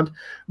bit bad,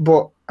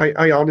 but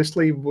I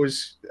honestly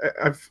was.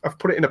 I've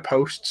put it in a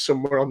post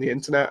somewhere on the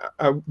internet.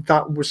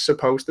 That was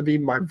supposed to be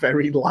my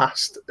very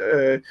last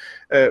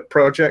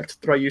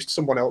project that I used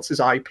someone else's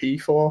IP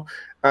for.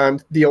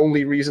 And the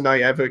only reason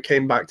I ever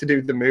came back to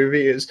do the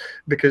movie is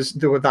because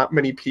there were that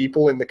many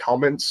people in the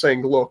comments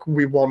saying, look,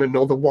 we want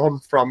another one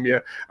from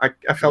you.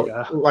 I felt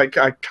like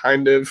I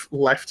kind of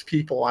left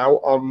people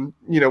out on,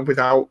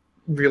 without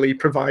really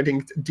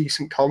providing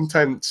decent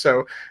content.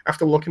 So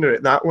after looking at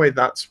it that way,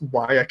 that's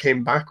why I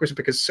came back, was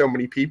because so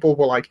many people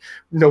were like,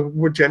 no,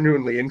 we're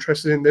genuinely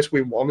interested in this.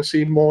 We want to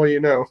see more.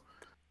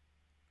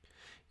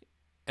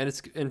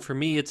 And for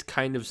me, it's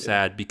kind of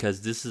sad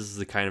because this is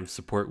the kind of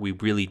support we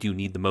really do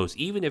need the most,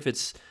 even if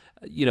it's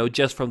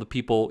just from the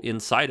people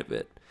inside of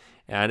it.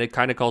 And it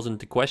kind of calls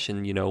into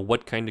question,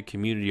 what kind of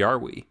community are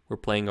we? We're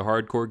playing a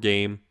hardcore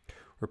game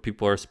where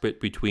people are split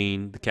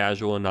between the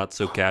casual and not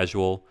so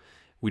casual.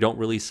 We don't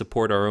really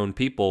support our own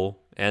people,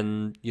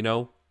 and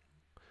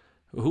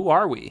who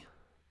are we?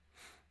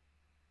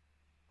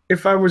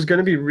 If I was going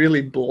to be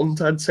really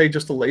blunt, I'd say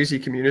just a lazy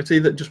community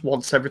that just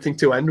wants everything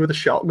to end with a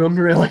shotgun,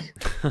 really.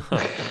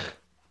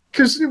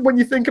 Because when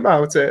you think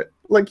about it,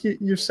 like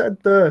you said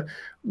there,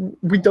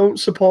 we don't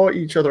support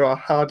each other or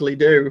hardly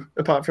do,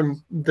 apart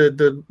from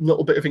the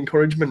little bit of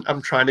encouragement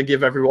I'm trying to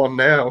give everyone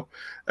now,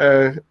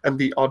 and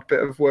the odd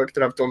bit of work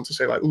that I've done to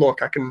say, like,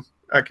 look, I can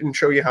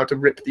show you how to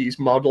rip these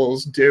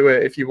models, do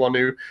it if you want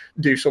to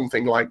do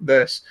something like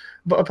this.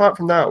 But apart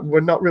from that,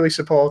 we're not really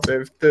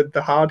supportive. The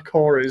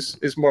hardcore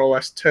is more or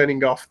less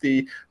turning off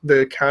the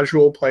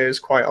casual players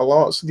quite a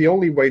lot. So the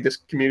only way this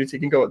community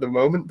can go at the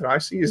moment that I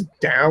see is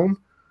down.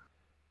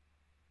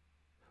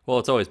 Well,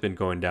 it's always been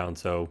going down,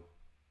 so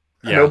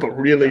I know, yeah. but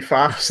really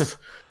fast.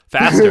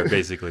 Faster,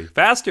 basically.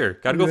 Faster.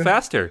 Gotta go Yeah.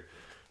 faster.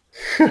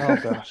 Oh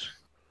gosh.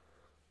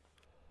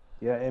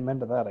 Yeah, amen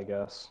to that, I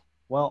guess.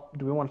 Well,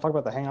 do we want to talk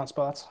about the hangout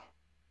spots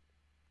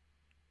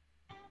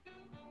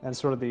and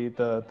sort of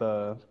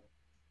the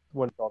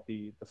what is called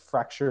the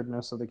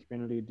fracturedness of the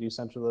community,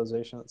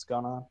 decentralization that's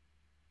gone on?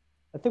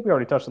 I think we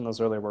already touched on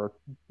those earlier. Where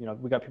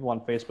we got people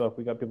on Facebook,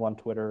 we got people on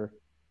Twitter.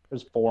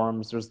 There's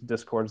forums, there's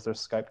Discords,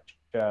 there's Skype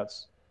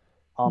chats.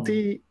 I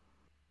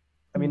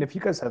mean, if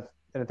you guys have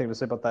anything to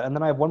say about that, and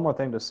then I have one more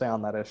thing to say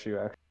on that issue,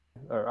 actually,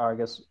 or I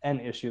guess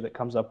an issue that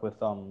comes up with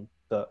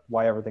the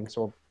why everything's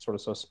sort of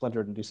so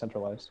splintered and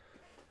decentralized.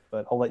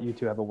 But I'll let you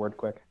two have a word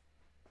quick.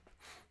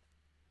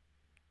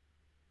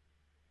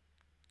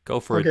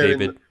 Go for it,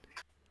 David.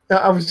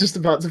 I was just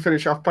about to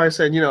finish off by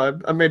saying,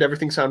 I made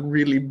everything sound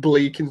really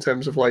bleak in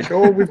terms of like,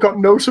 oh, we've got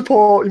no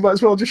support. You might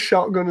as well just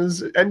shotgun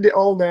us, end it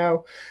all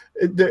now.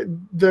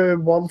 The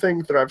one thing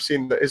that I've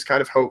seen that is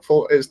kind of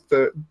hopeful is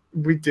that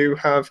we do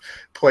have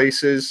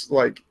places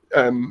like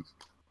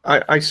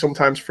I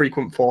sometimes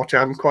frequent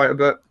 4chan quite a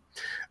bit,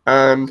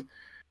 and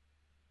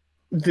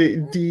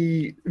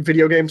the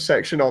video game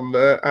section on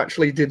there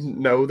actually didn't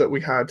know that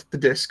we had the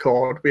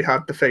Discord, we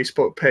had the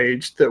Facebook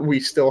page, that we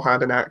still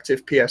had an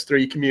active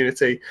PS3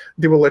 community.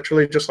 They were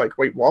literally just like,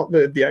 wait, what?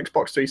 The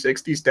Xbox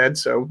 360 is dead,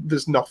 so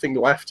there's nothing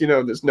left,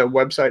 there's no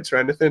websites or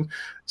anything.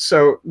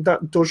 So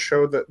that does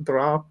show that there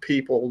are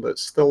people that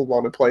still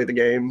want to play the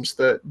games,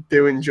 that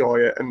do enjoy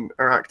it and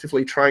are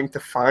actively trying to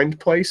find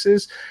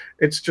places.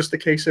 It's just a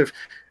case of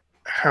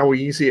how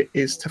easy it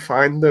is to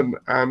find them,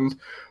 and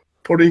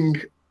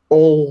putting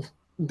all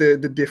the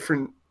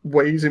different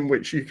ways in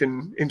which you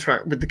can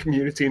interact with the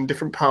community in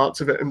different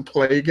parts of it and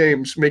play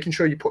games, making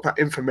sure you put that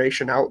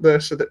information out there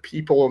so that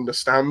people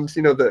understand,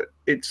 that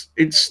it's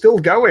still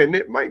going.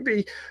 It might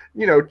be,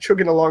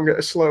 chugging along at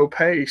a slow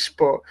pace,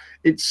 but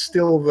it's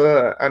still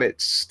there and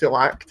it's still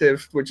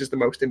active, which is the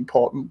most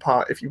important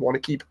part if you want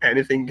to keep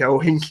anything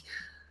going.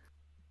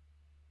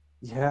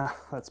 Yeah,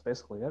 that's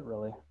basically it,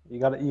 really. You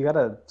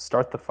gotta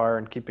start the fire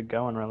and keep it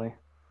going, really,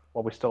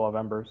 while we still have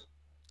embers.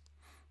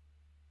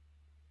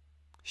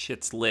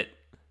 Shit's lit.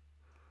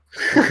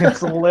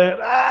 It's lit.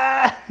 Ah!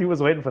 He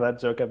was waiting for that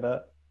joke, I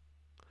bet.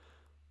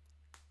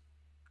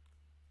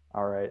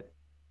 All right.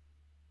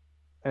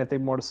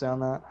 Anything more to say on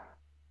that?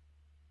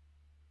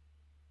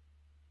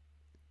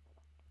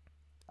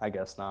 I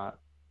guess not.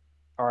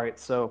 All right,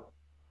 so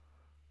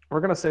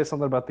we're gonna say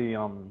something about the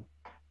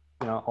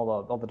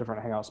all the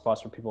different hangout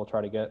spots where people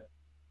try to get.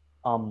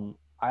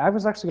 I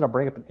was actually gonna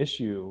bring up an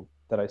issue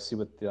that I see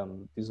with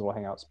these little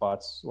hangout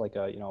spots, like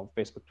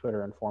Facebook,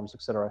 Twitter, and forums,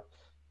 etc.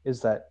 Is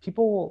that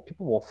people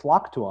will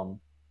flock to them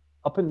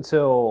up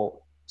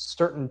until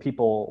certain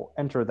people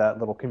enter that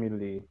little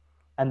community,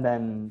 and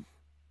then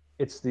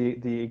it's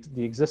the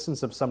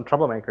existence of some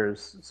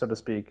troublemakers, so to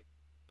speak,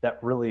 that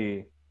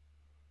really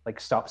like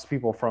stops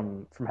people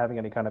from having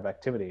any kind of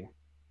activity.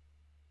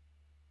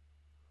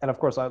 And of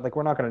course,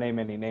 we're not going to name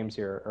any names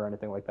here or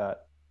anything like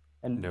that.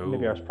 And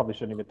maybe I No. probably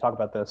shouldn't even talk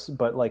about this,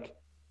 but like,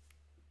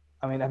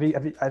 I mean,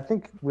 I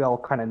think we all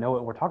kind of know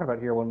what we're talking about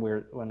here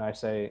when I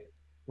say,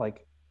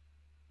 like,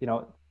 you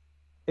know,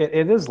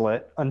 it is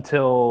lit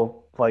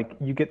until like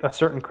you get a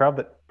certain crowd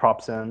that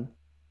props in,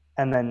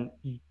 and then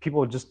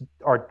people just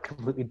are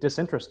completely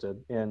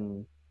disinterested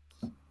in,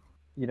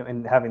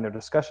 in having their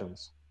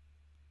discussions.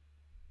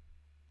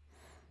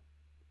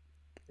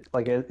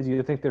 Like, do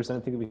you think there's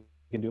anything that we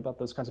can do about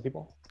those kinds of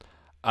people?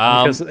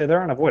 Because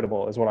they're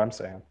unavoidable, is what I'm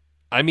saying.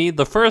 I mean,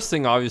 the first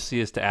thing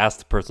obviously is to ask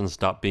the person to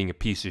stop being a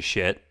piece of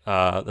shit.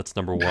 That's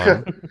number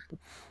one.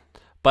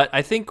 But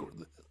I think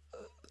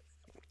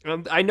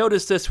I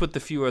noticed this with a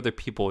few other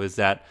people is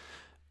that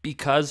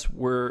because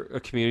we're a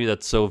community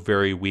that's so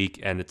very weak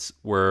and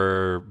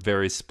we're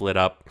very split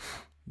up,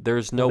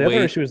 there's no The way.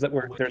 other issue is that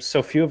there's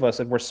so few of us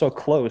and we're so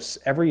close.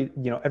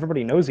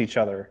 Everybody knows each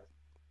other,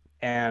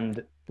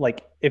 and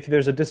like if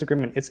there's a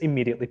disagreement, it's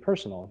immediately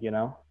personal.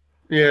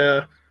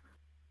 Yeah.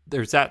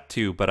 There's that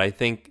too, but I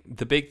think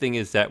the big thing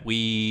is that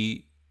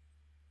we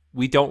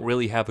don't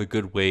really have a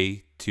good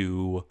way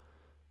to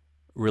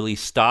really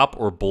stop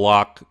or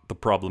block the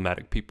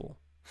problematic people.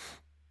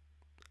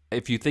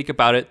 If you think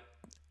about it,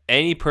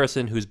 any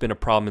person who's been a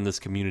problem in this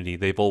community,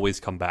 they've always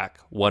come back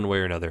one way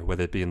or another,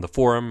 whether it be in the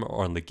forum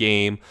or in the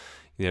game,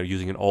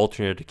 using an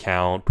alternate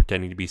account,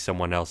 pretending to be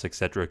someone else,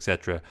 etc.,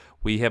 etc.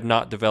 We have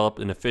not developed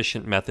an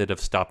efficient method of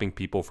stopping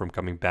people from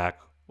coming back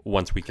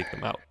once we kick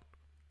them out.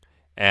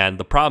 And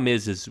the problem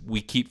is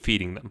we keep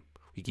feeding them.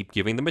 We keep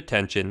giving them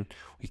attention.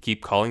 We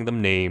keep calling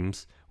them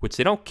names, which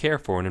they don't care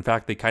for. And in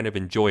fact, they kind of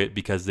enjoy it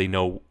because they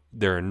know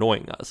they're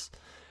annoying us.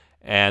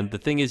 And the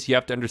thing is, you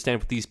have to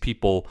understand with these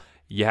people,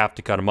 you have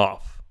to cut them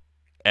off.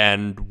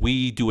 And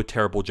we do a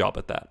terrible job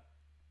at that.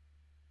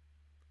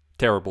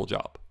 Terrible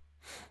job.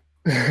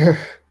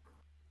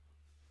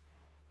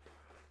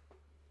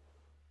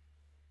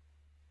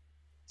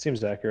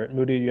 Seems accurate.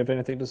 Moody, do you have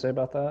anything to say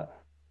about that?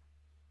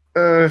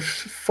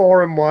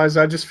 Forum wise,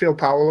 I just feel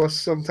powerless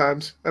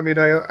sometimes. I mean,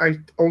 I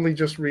only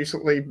just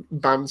recently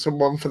banned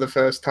someone for the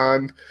first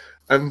time,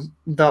 and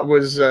that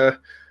was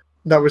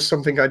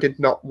something I did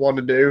not want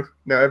to do.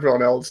 Now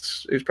everyone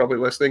else who's probably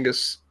listening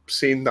has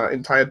seen that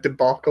entire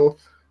debacle,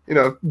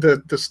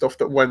 the stuff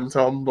that went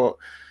on. But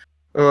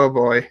oh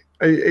boy,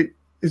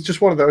 it's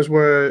just one of those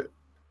where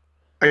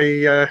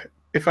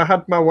if I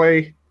had my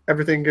way,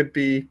 everything could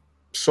be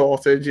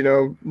sorted.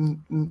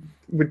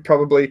 We'd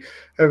probably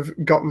have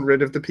gotten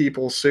rid of the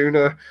people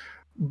sooner.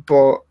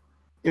 But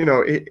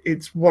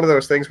it's one of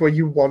those things where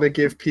you want to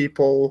give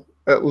people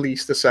at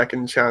least a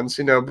second chance,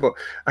 but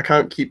I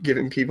can't keep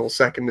giving people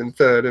second and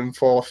third and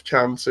fourth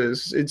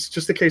chances. It's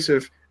just a case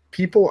of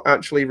people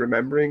actually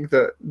remembering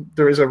that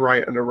there is a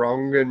right and a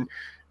wrong. And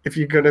if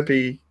you're going to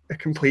be a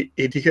complete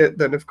idiot,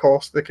 then of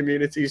course the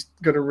community's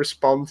going to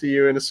respond to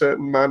you in a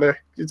certain manner.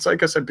 It's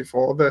like I said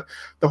before, the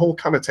whole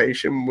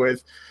connotation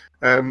with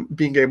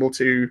being able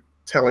to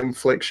tell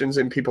inflections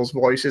in people's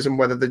voices and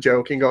whether they're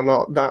joking or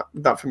not,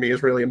 that for me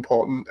is really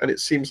important. And it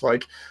seems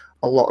like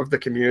a lot of the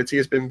community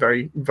has been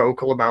very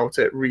vocal about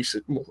it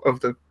over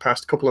the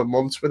past couple of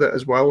months with it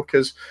as well.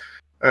 Because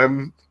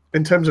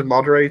in terms of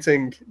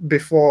moderating,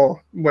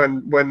 before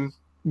when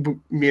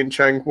me and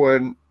Cheng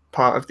weren't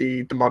part of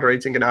the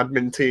moderating and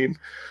admin team,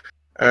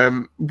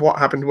 what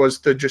happened was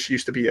there just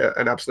used to be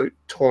an absolute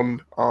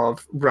ton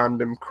of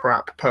random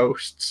crap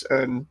posts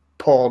and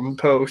porn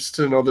posts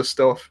and other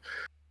stuff,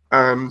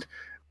 and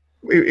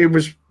it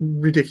was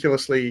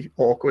ridiculously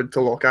awkward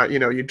to look at.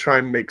 You'd try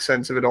and make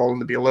sense of it all, and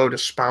there'd be a load of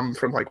spam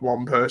from like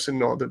one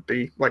person, or there'd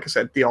be, like I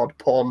said, the odd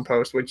porn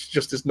post, which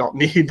just is not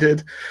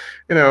needed.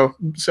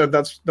 So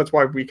that's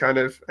why we kind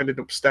of ended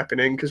up stepping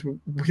in, because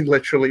we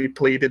literally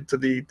pleaded to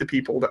the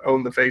people that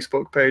own the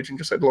Facebook page and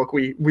just said, look,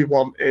 we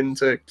want in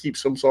to keep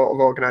some sort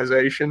of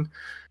organization.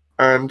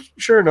 And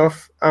sure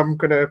enough, I'm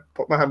gonna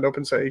put my hand up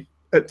and say,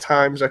 at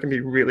times I can be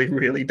really,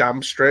 really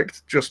damn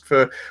strict just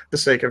for the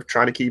sake of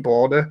trying to keep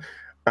order.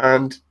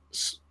 And,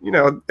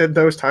 at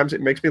those times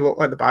it makes me look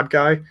like the bad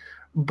guy,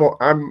 but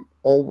I'm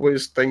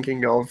always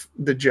thinking of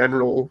the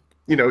general,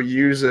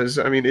 users.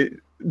 I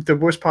mean, the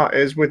worst part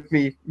is with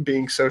me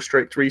being so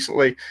strict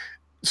recently,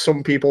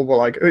 some people were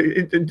like,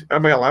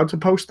 am I allowed to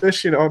post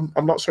this? I'm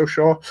not so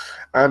sure.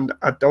 And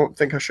I don't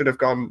think I should have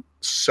gone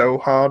so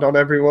hard on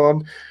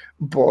everyone,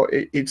 but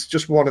it's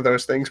just one of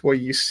those things where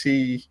you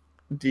see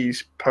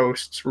these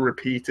posts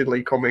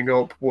repeatedly coming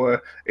up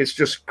where it's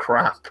just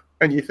crap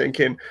and you're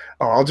thinking,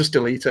 oh, I'll just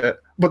delete it.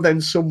 But then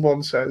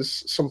someone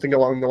says something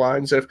along the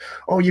lines of,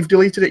 oh, you've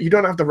deleted it, you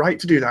don't have the right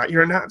to do that,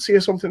 you're a Nazi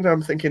or something. And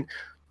I'm thinking,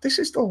 this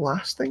is the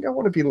last thing I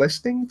want to be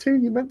listening to.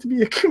 You're meant to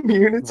be a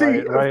community,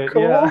 Right, of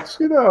yeah. course,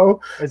 you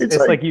know. It's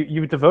like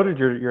you devoted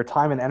your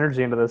time and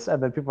energy into this,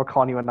 and then people are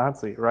calling you a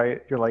Nazi,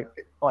 right? You're like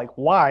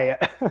why?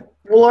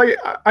 Well,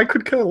 I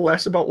could care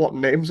less about what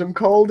names I'm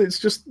called. It's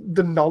just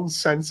the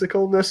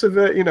nonsensicalness of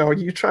it. You know,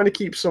 you're trying to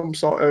keep some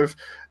sort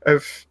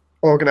of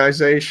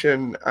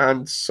organization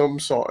and some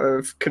sort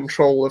of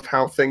control of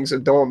how things are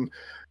done,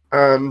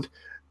 and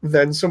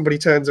then somebody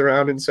turns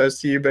around and says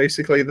to you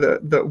basically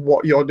that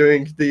what you're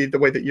doing, the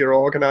way that you're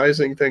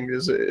organizing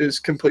things is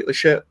completely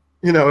shit.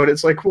 You know, and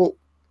it's like, well,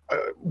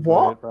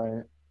 what?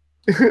 Right.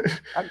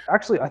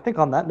 Actually, I think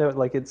on that note,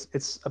 like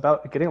it's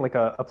about getting like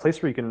a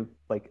place where you can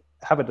like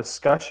have a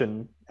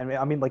discussion. And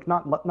I mean, like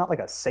not like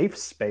a safe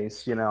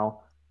space, you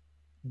know,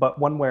 but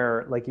one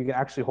where like you can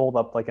actually hold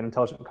up like an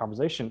intelligent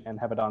conversation and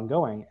have it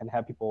ongoing and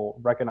have people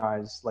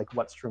recognize like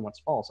what's true and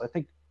what's false. I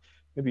think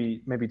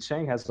maybe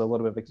Chang has a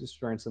little bit of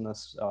experience in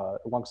this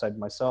alongside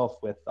myself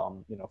with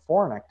you know,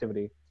 foreign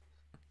activity.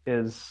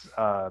 Is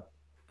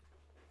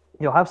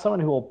you'll have someone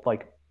who will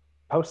like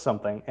post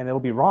something and it'll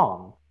be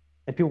wrong,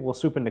 and people will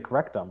swoop in to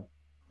correct them.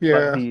 But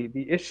Yeah,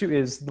 the issue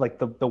is like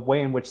the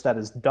way in which that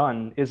is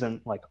done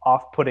isn't like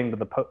off putting to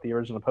the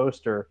original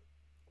poster,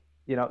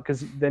 you know,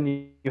 because then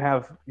you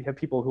have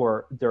people who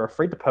are they're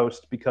afraid to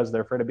post because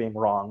they're afraid of being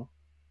wrong,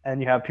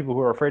 and you have people who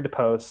are afraid to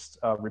post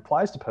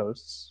replies to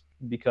posts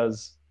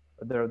because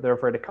they're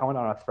afraid to comment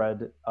on a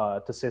thread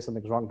to say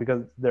something's wrong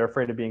because they're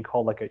afraid of being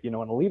called like a, you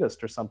know, an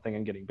elitist or something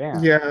and getting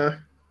banned. yeah,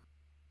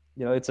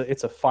 You know,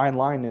 it's a fine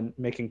line in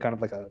making kind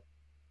of like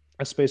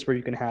a space where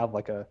you can have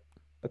like a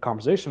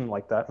conversation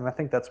like that. And I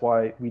think that's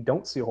why we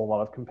don't see a whole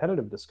lot of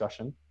competitive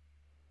discussion,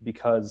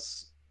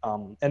 because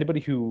anybody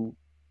who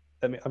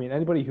I mean,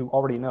 anybody who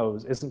already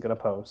knows isn't going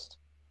to post,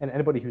 and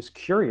anybody who's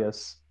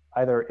curious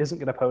either isn't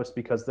going to post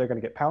because they're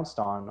going to get pounced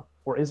on,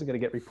 or isn't going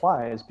to get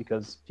replies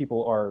because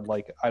people are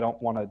like, I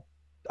don't want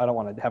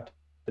to have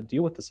to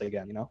deal with this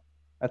again. You know,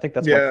 I think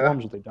that's why yeah.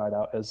 forums really died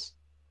out as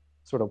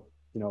sort of,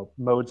 you know,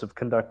 modes of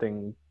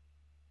conducting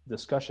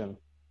discussion.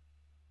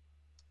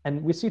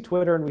 And we see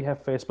Twitter and we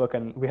have Facebook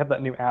and we have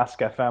that new Ask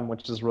FM,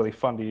 which is really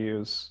fun to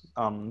use.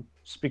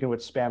 Speaking with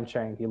Spam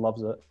Chang, he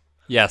loves it.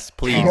 Yes,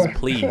 please,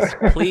 please,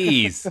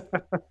 please.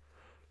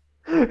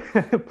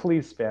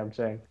 Please, Spam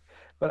Chang.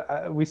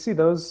 But we see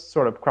those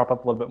sort of crop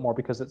up a little bit more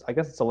because I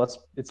guess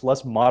it's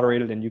less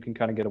moderated and you can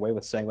kind of get away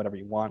with saying whatever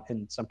you want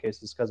in some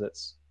cases because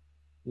it's,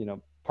 you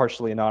know,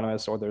 partially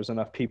anonymous or there's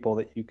enough people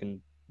that you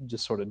can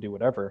just sort of do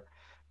whatever.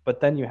 But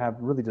then you have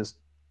really just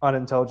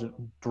unintelligent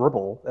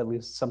dribble, at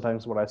least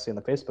sometimes what I see on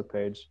the Facebook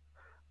page,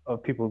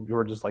 of people who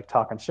are just like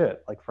talking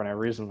shit like for no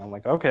reason. I'm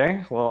like,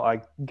 okay, well,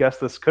 I guess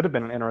this could have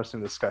been an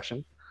interesting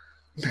discussion.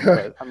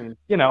 But I mean,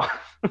 you know.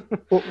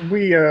 Well,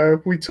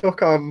 we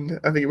took on,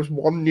 I think it was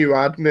one new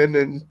admin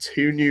and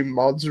two new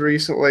mods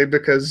recently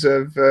because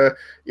of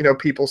you know,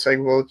 people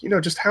saying, well, you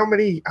know, just how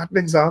many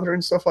admins are there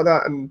and stuff like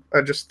that. And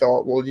I just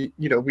thought, well, you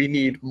know, we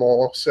need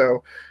more.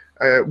 So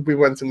we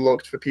went and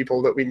looked for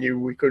people that we knew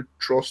we could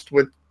trust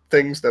with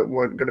things that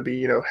weren't going to be,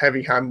 you know,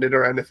 heavy-handed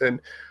or anything.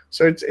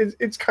 So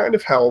it's kind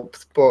of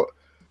helped, but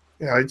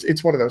yeah,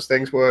 it's one of those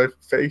things where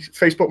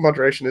Facebook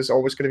moderation is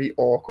always going to be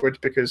awkward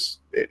because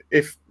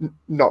if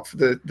not for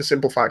the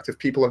simple fact of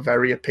people are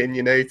very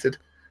opinionated.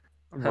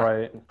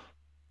 Right.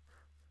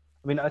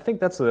 I mean, I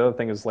think that's the other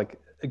thing is like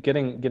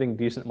getting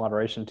decent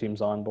moderation teams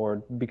on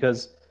board,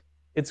 because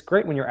it's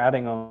great when you're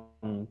adding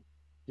on,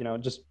 you know,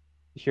 just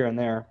here and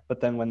there,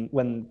 but then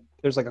when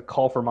there's like a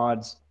call for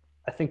mods,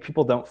 I think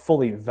people don't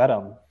fully vet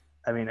them.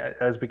 I mean,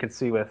 as we could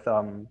see with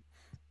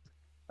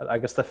I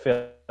guess the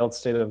failed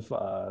state of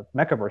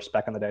Mechaverse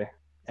back in the day,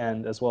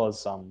 and as well as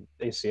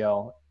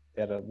ACL.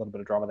 They had a little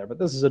bit of drama there, but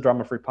this is a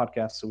drama-free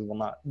podcast, so we will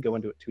not go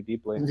into it too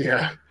deeply.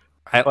 Yeah.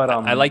 But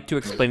I like to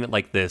explain it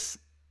like this.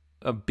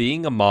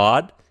 Being a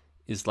mod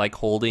is like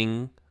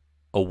holding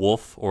a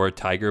wolf or a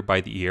tiger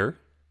by the ear.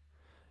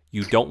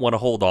 You don't want to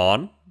hold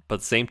on, but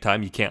at the same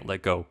time, you can't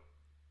let go.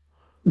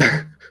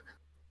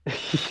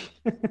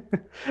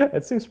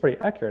 it seems pretty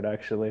accurate,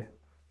 actually.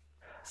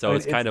 So I mean,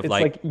 it's kind of it's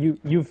like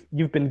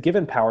you've been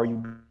given power,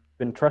 you've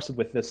been trusted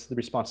with this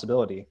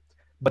responsibility,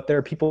 but there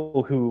are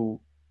people who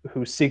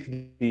seek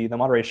the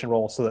moderation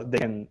role so that they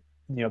can,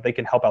 you know, they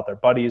can help out their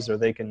buddies, or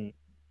they can,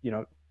 you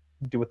know,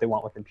 do what they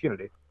want with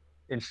impunity,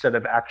 instead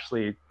of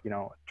actually, you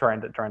know,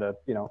 trying to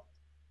you know,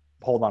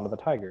 hold on to the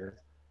tiger.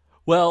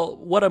 Well,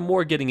 what I'm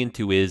more getting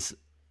into is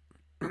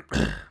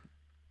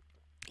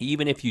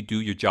even if you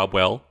do your job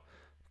well,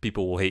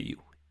 people will hate you.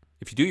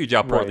 If you do your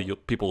job poorly,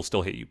 Right. people will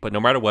still hate you. But no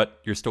matter what,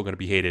 you're still going to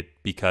be hated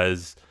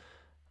because,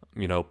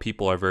 you know,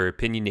 people are very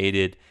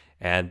opinionated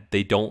and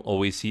they don't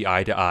always see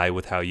eye to eye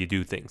with how you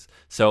do things.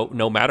 So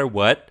no matter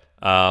what,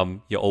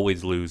 you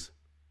always lose.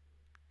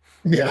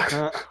 Yeah.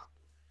 Uh,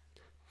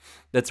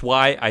 That's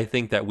why I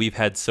think that we've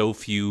had so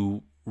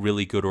few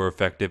really good or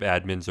effective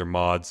admins or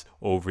mods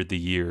over the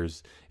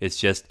years.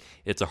 It's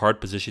a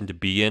hard position to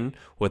be in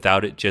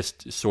without it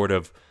just sort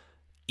of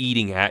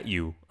eating at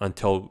you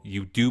until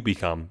you do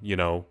become,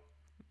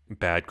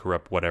 bad,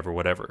 corrupt,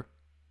 whatever.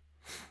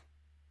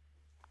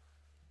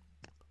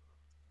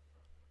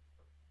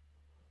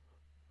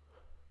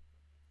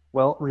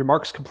 Well,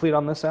 remarks complete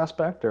on this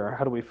aspect, or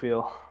how do we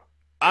feel?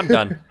 I'm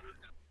done.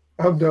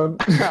 I'm done.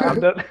 I'm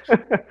done.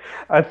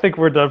 I think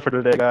we're done for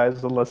today,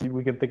 guys, unless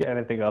we can think of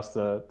anything else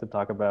to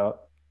talk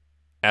about.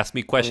 Ask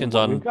me questions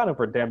we've got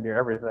over damn near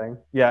everything.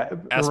 Yeah,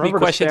 Ask me remember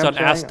to questions spam on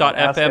Chang ask.fm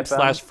Ask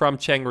FM.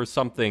 /fromcheng or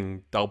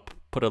something. I'll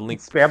put a link.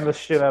 Spam the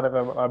shit out of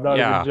him. I'm not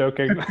Yeah. even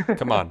joking.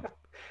 Come on.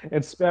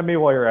 And spam me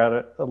while you're at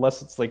it,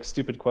 unless it's like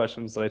stupid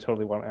questions that I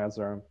totally want to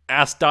answer them.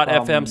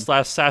 Ask.fm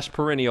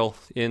 /perennial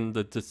in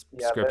the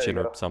description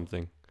or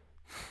something.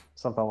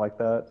 Something like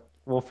that.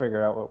 We'll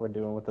figure out what we're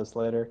doing with this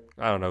later.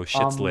 I don't know.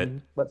 Shit's lit.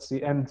 Let's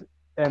see. And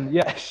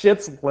yeah,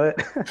 shit's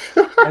lit.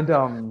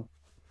 And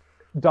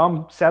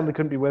Dom sadly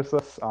couldn't be with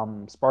us.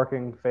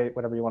 Sparking Fate,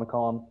 whatever you want to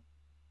call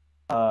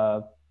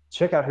him.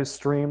 Check out his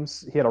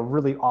streams. He had a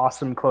really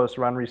awesome close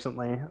run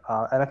recently,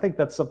 and I think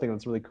that's something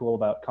that's really cool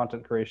about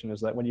content creation is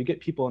that when you get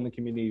people in the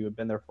community who have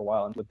been there for a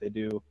while and what they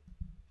do,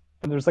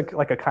 and there's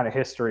like a kind of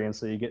history, and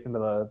so you get into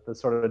the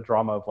sort of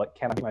drama of like,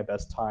 can I do my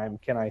best time?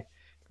 Can I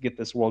get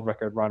this world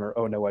record run? Or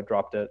oh no, I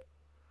dropped it.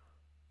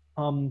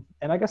 And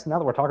I guess now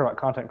that we're talking about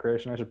content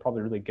creation, I should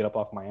probably really get up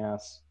off my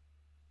ass.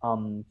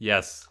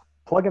 Yes.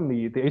 Plug in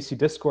the AC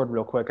Discord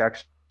real quick,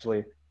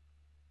 actually.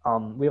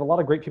 We have a lot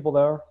of great people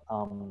there.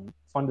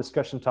 Fun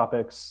discussion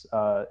topics.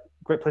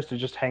 Great place to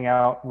just hang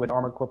out with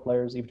Armored Core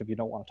players, even if you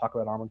don't want to talk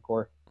about Armored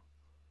Core.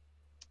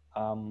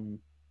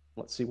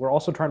 Let's see. We're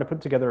also trying to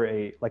put together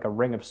a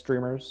ring of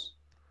streamers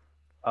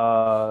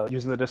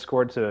using the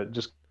Discord to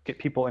just get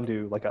people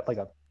into like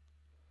a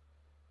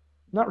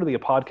not really a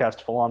podcast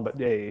full on, but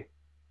a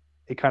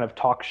kind of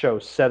talk show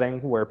setting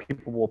where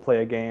people will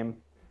play a game,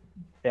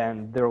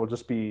 and there will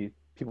just be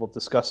people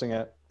discussing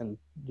it and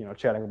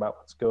chatting about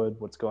what's good,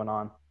 what's going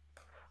on.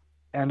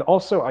 And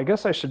also, I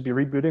guess I should be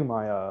rebooting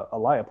my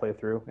Alaya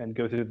playthrough and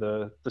go through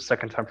the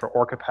second time for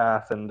Orca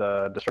Path and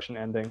Destruction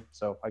Ending.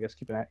 So I guess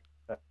keep an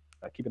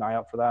eye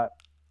out for that.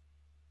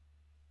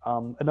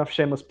 Enough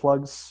shameless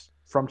plugs.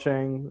 From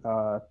Chang,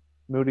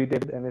 Moody,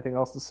 David, anything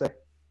else to say?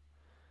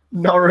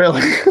 Not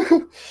really.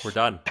 We're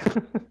done.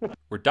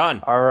 We're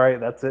done. All right,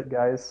 that's it,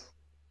 guys.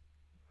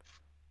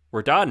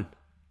 We're done.